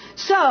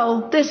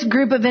 So this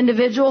group of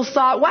individuals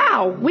thought,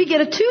 wow, we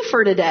get a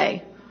twofer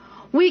today.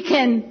 We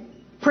can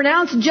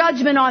pronounce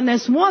judgment on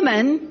this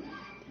woman,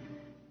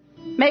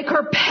 make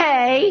her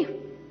pay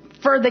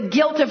for the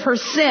guilt of her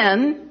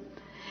sin,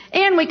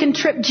 and we can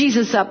trip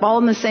Jesus up all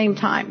in the same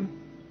time.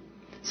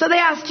 So they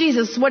asked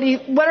Jesus, what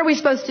are we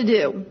supposed to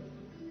do?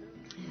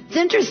 It's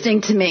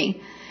interesting to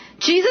me.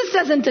 Jesus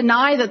doesn't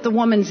deny that the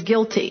woman's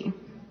guilty,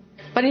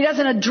 but he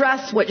doesn't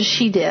address what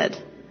she did.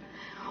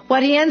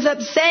 What he ends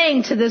up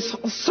saying to this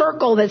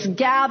circle that's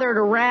gathered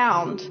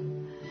around,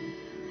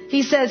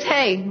 he says,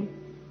 hey,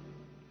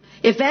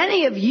 if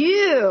any of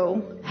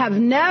you have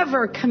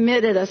never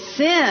committed a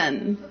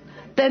sin,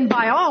 then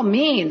by all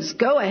means,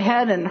 go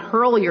ahead and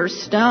hurl your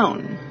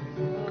stone.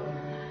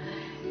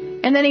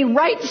 And then he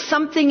writes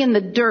something in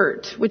the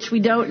dirt, which we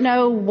don't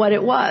know what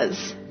it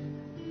was.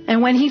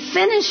 And when he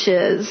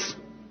finishes,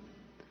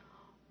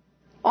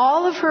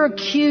 all of her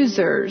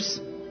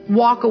accusers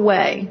walk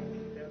away,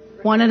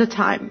 one at a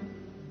time.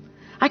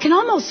 I can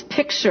almost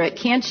picture it,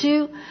 can't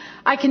you?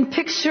 I can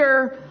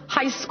picture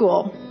high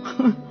school.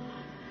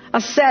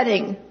 a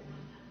setting,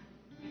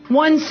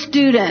 one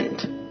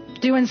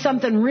student doing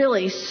something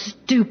really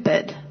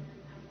stupid,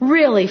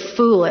 really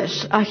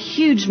foolish, a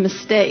huge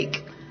mistake,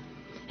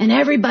 and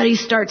everybody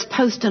starts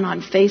posting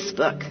on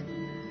Facebook.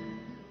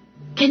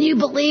 Can you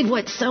believe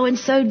what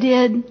so-and-so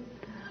did?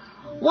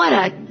 What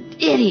an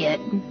idiot.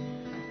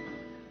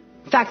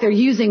 In fact, they're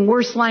using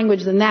worse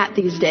language than that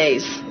these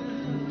days.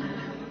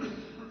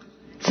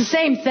 It's the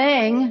same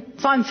thing.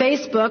 It's on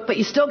Facebook, but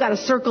you still got a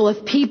circle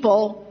of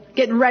people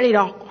getting ready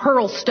to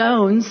hurl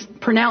stones,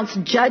 pronounce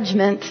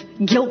judgment,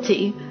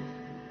 guilty.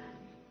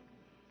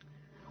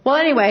 Well,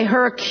 anyway,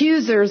 her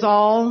accusers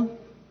all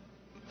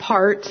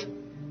part.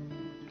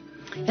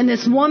 And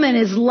this woman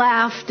is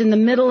left in the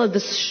middle of the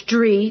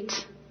street.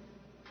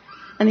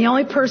 And the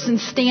only person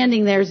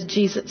standing there is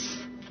Jesus.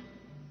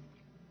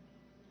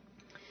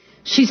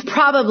 She's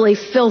probably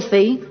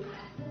filthy.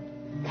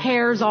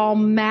 Hair's all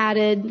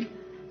matted,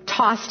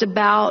 tossed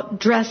about.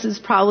 Dress is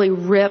probably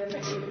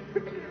ripped.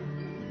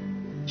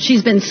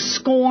 She's been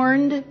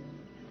scorned.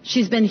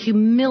 She's been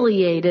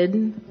humiliated.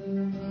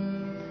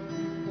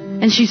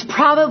 And she's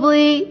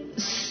probably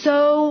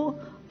so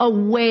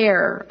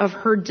aware of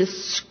her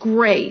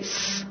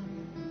disgrace.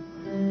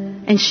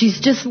 And she's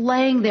just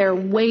laying there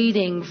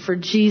waiting for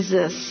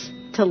Jesus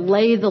to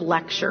lay the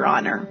lecture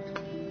on her.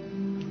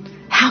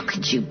 How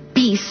could you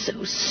be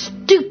so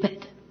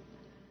stupid?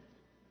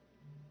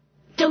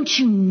 Don't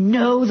you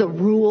know the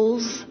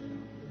rules?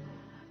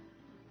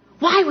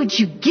 Why would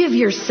you give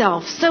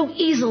yourself so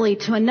easily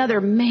to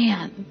another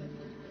man?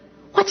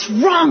 What's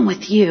wrong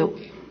with you?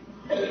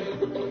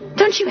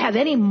 Don't you have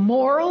any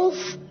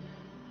morals?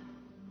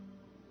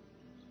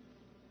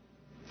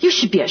 You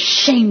should be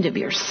ashamed of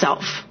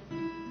yourself.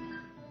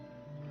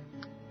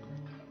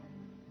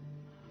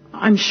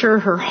 I'm sure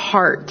her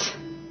heart,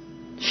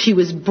 she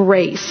was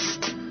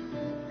braced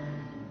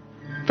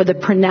for the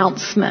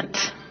pronouncement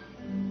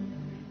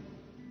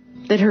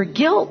that her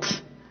guilt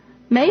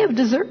may have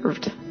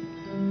deserved.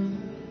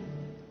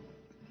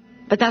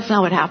 But that's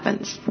not what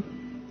happens.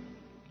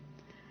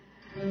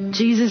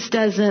 Jesus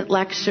doesn't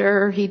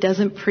lecture. He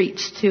doesn't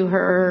preach to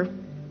her.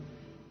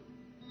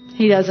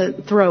 He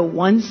doesn't throw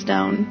one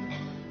stone.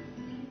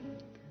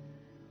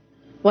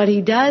 What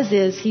he does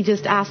is he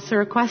just asks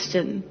her a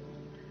question.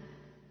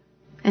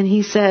 And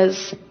he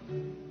says,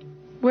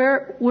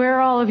 where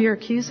are all of your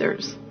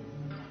accusers?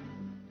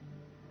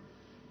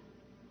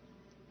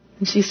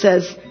 And she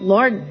says,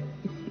 Lord,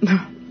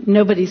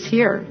 nobody's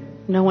here.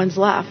 No one's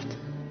left.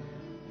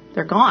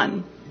 They're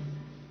gone.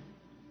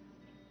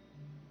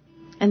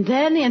 And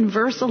then in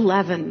verse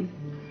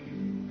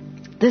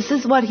 11, this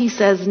is what he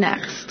says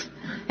next.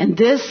 And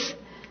this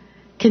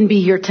can be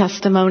your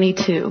testimony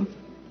too.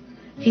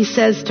 He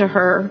says to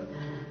her,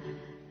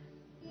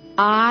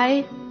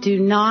 I do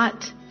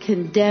not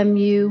condemn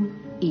you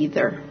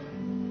either.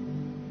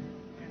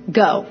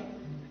 Go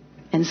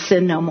and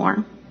sin no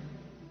more.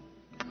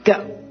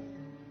 Go.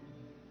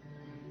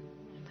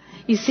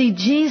 You see,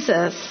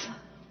 Jesus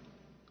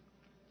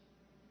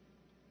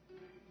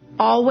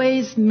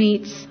always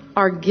meets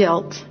our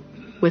guilt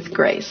with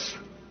grace.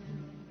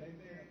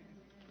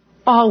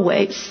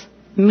 Always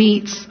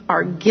meets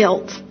our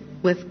guilt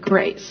with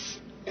grace.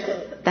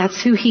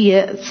 That's who he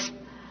is.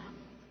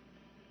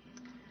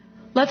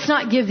 Let's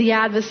not give the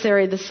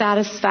adversary the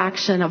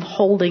satisfaction of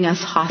holding us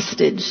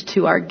hostage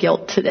to our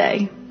guilt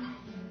today.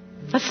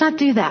 Let's not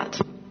do that.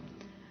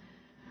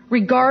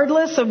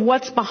 Regardless of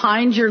what's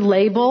behind your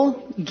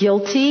label,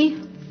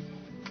 guilty,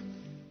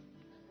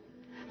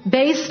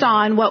 based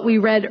on what we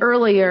read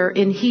earlier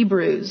in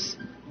Hebrews,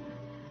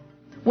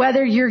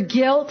 whether your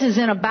guilt is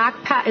in a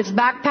backpack, it's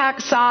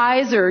backpack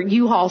size or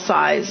U-Haul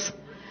size,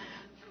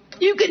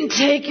 you can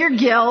take your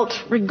guilt,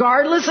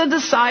 regardless of the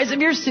size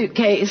of your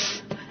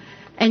suitcase,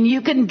 and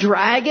you can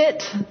drag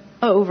it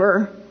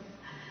over,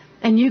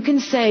 and you can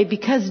say,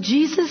 because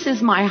Jesus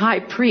is my high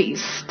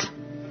priest,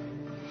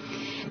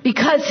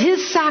 because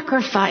his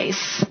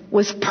sacrifice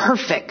was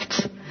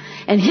perfect,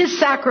 and his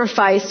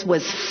sacrifice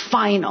was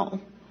final.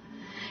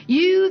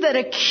 You that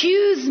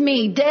accuse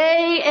me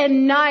day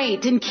and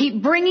night and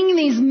keep bringing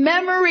these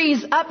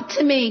memories up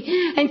to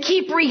me and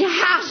keep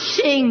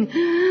rehashing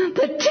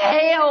the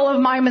tale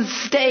of my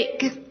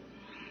mistake.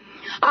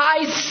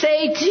 I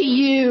say to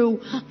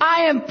you,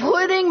 I am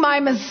putting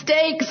my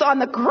mistakes on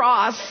the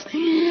cross,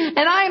 and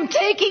I am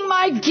taking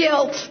my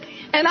guilt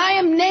and I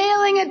am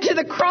nailing it to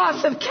the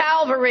cross of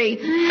Calvary,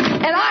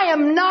 and I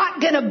am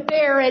not going to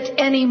bear it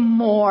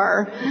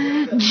anymore.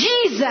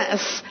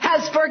 Jesus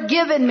has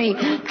forgiven me.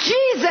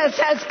 Jesus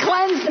has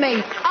cleansed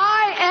me.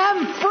 I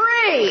am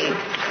free.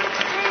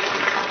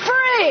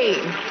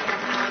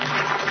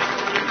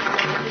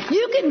 Free.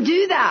 You can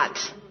do that.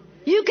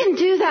 You can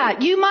do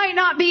that. You might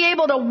not be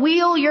able to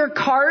wheel your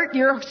cart,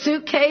 your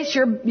suitcase,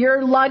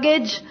 your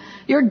luggage,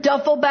 your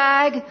duffel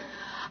bag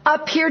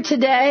up here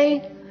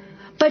today.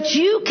 But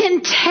you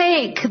can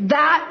take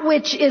that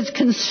which is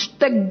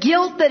the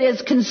guilt that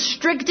is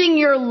constricting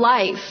your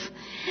life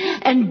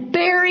and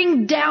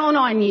bearing down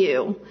on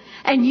you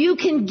And you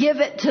can give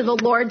it to the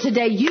Lord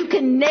today. You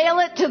can nail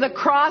it to the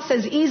cross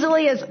as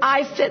easily as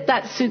I fit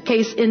that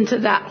suitcase into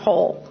that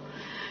hole.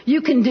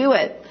 You can do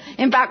it.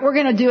 In fact, we're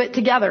going to do it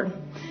together.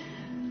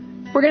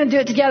 We're going to do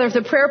it together. If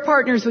the prayer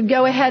partners would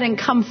go ahead and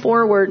come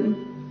forward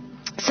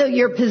so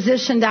you're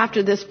positioned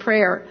after this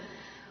prayer.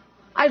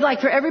 I'd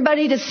like for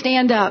everybody to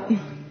stand up.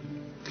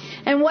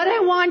 And what I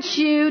want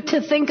you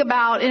to think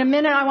about, in a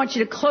minute I want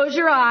you to close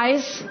your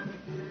eyes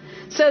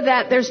so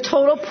that there's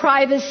total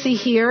privacy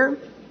here.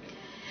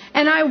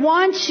 And I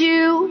want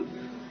you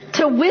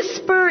to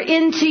whisper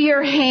into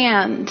your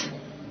hand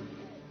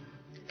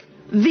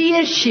the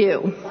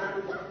issue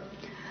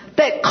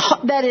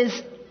that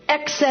is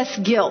excess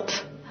guilt.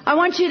 I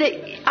want you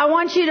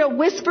to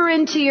whisper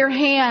into your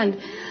hand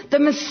the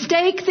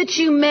mistake that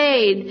you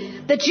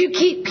made that you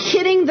keep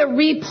hitting the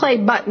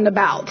replay button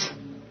about.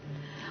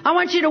 I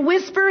want you to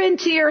whisper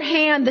into your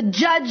hand the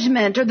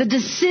judgment or the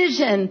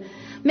decision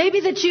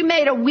maybe that you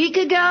made a week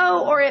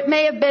ago, or it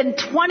may have been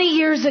 20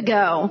 years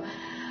ago.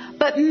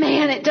 But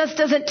man, it just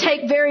doesn't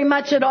take very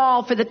much at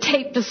all for the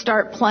tape to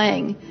start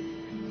playing.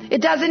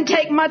 It doesn't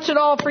take much at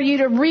all for you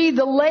to read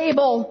the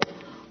label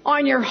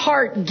on your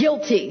heart,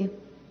 guilty.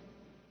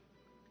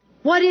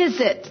 What is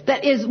it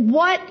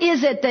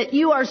that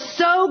you are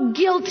so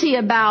guilty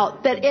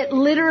about that it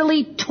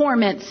literally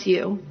torments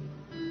you?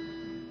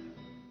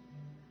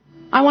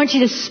 I want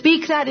you to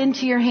speak that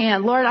into your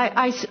hand. Lord,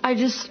 I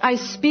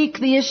speak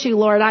the issue,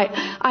 Lord.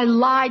 I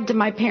lied to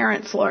my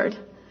parents, Lord.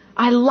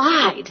 I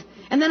lied.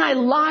 And then I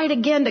lied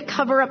again to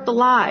cover up the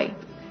lie.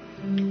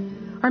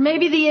 Or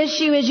maybe the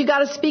issue is you got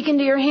to speak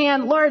into your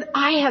hand. Lord,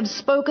 I have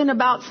spoken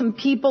about some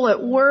people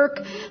at work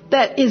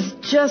that is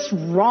just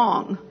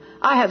wrong.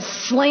 I have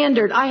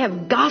slandered. I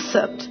have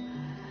gossiped.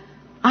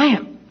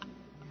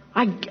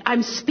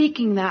 I'm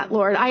speaking that,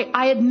 Lord.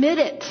 I admit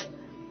it.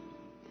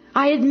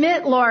 I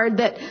admit, Lord,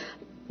 that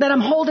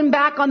I'm holding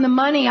back on the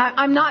money.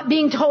 I'm not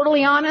being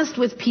totally honest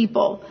with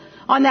people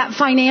on that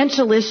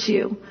financial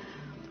issue.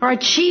 Or I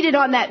cheated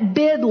on that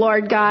bid,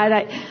 Lord God.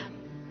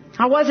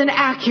 I wasn't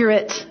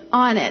accurate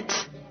on it.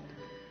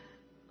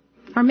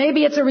 Or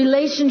maybe it's a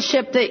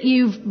relationship that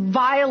you've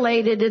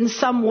violated in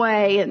some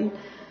way and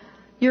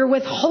you're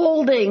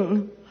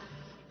withholding.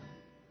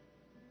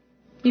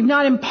 You've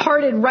not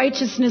imparted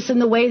righteousness in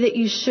the way that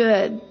you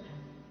should.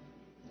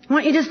 I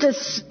want you just to,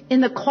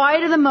 in the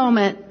quiet of the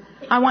moment,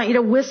 I want you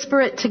to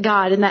whisper it to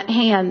God in that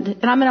hand.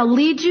 And I'm going to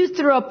lead you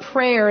through a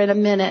prayer in a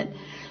minute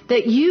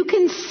that you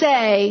can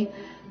say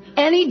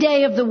any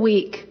day of the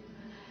week.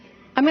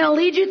 I'm going to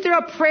lead you through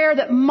a prayer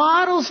that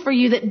models for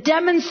you, that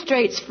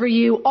demonstrates for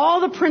you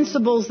all the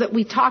principles that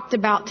we talked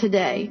about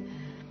today.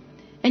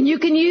 And you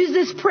can use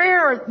this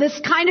prayer, this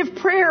kind of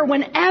prayer,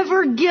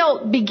 whenever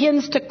guilt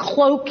begins to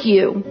cloak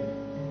you.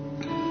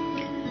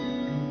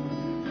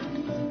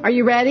 Are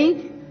you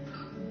ready?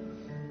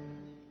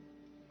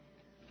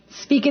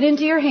 Speak it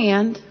into your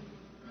hand.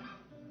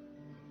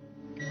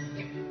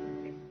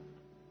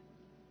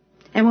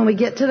 And when we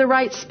get to the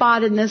right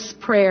spot in this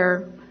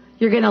prayer,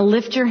 you're going to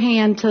lift your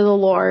hand to the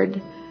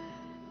Lord.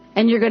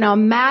 And you're going to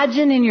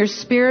imagine in your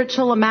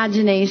spiritual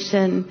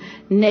imagination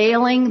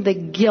nailing the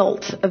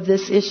guilt of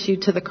this issue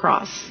to the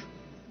cross.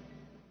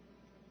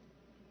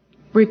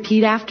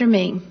 Repeat after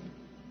me.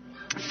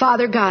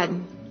 Father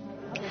God,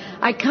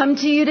 I come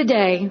to you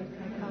today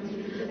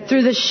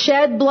through the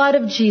shed blood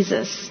of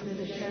Jesus,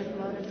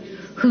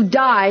 who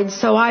died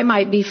so I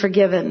might be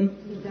forgiven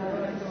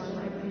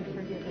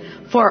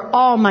for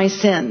all my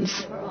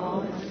sins.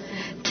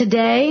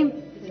 Today,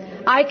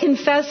 I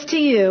confess to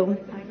you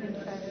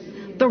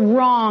the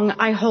wrong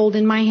I hold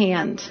in my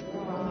hand.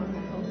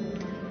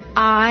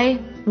 I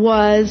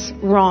was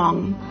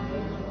wrong.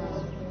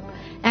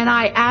 And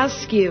I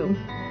ask you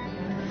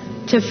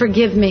to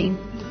forgive me.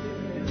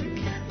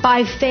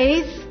 By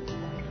faith,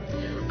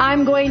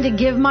 I'm going to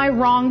give my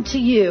wrong to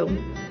you.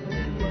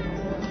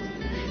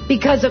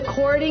 Because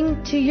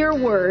according to your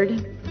word,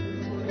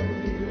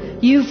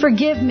 you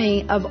forgive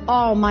me of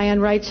all my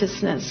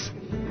unrighteousness.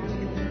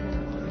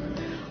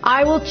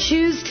 I will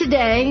choose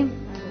today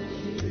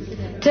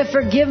to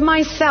forgive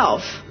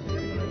myself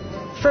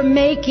for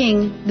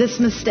making this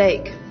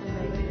mistake.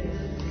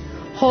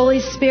 Holy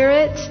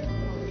Spirit,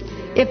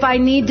 if I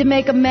need to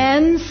make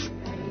amends,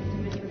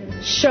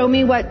 show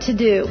me what to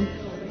do.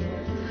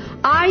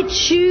 I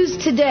choose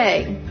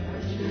today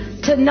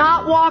to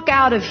not walk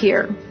out of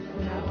here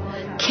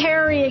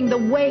carrying the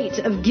weight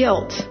of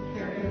guilt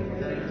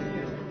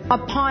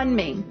upon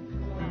me.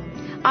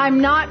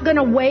 I'm not going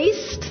to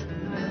waste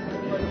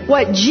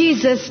what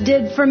Jesus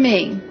did for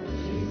me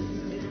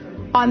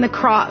on the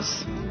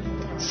cross.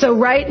 So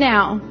right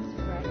now,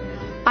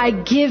 I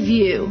give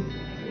you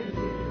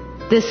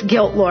this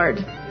guilt, Lord.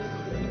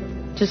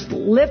 Just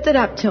lift it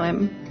up to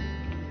Him.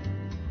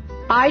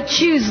 I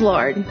choose,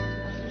 Lord,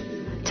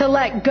 to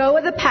let go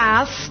of the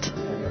past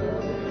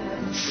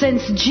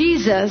since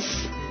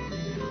Jesus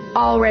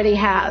already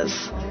has.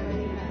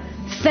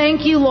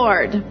 Thank you,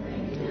 Lord,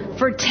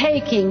 for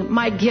taking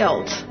my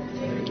guilt.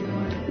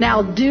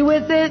 Now do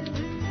with it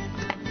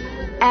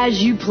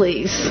as you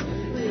please.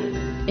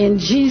 In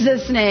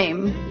Jesus'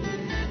 name,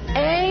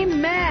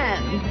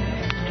 amen.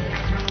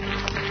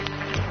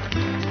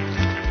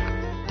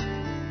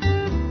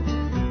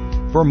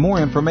 For more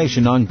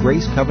information on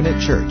Grace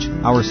Covenant Church,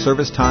 our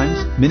service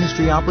times,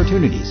 ministry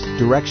opportunities,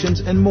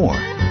 directions, and more,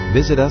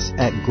 visit us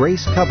at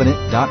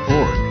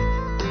gracecovenant.org.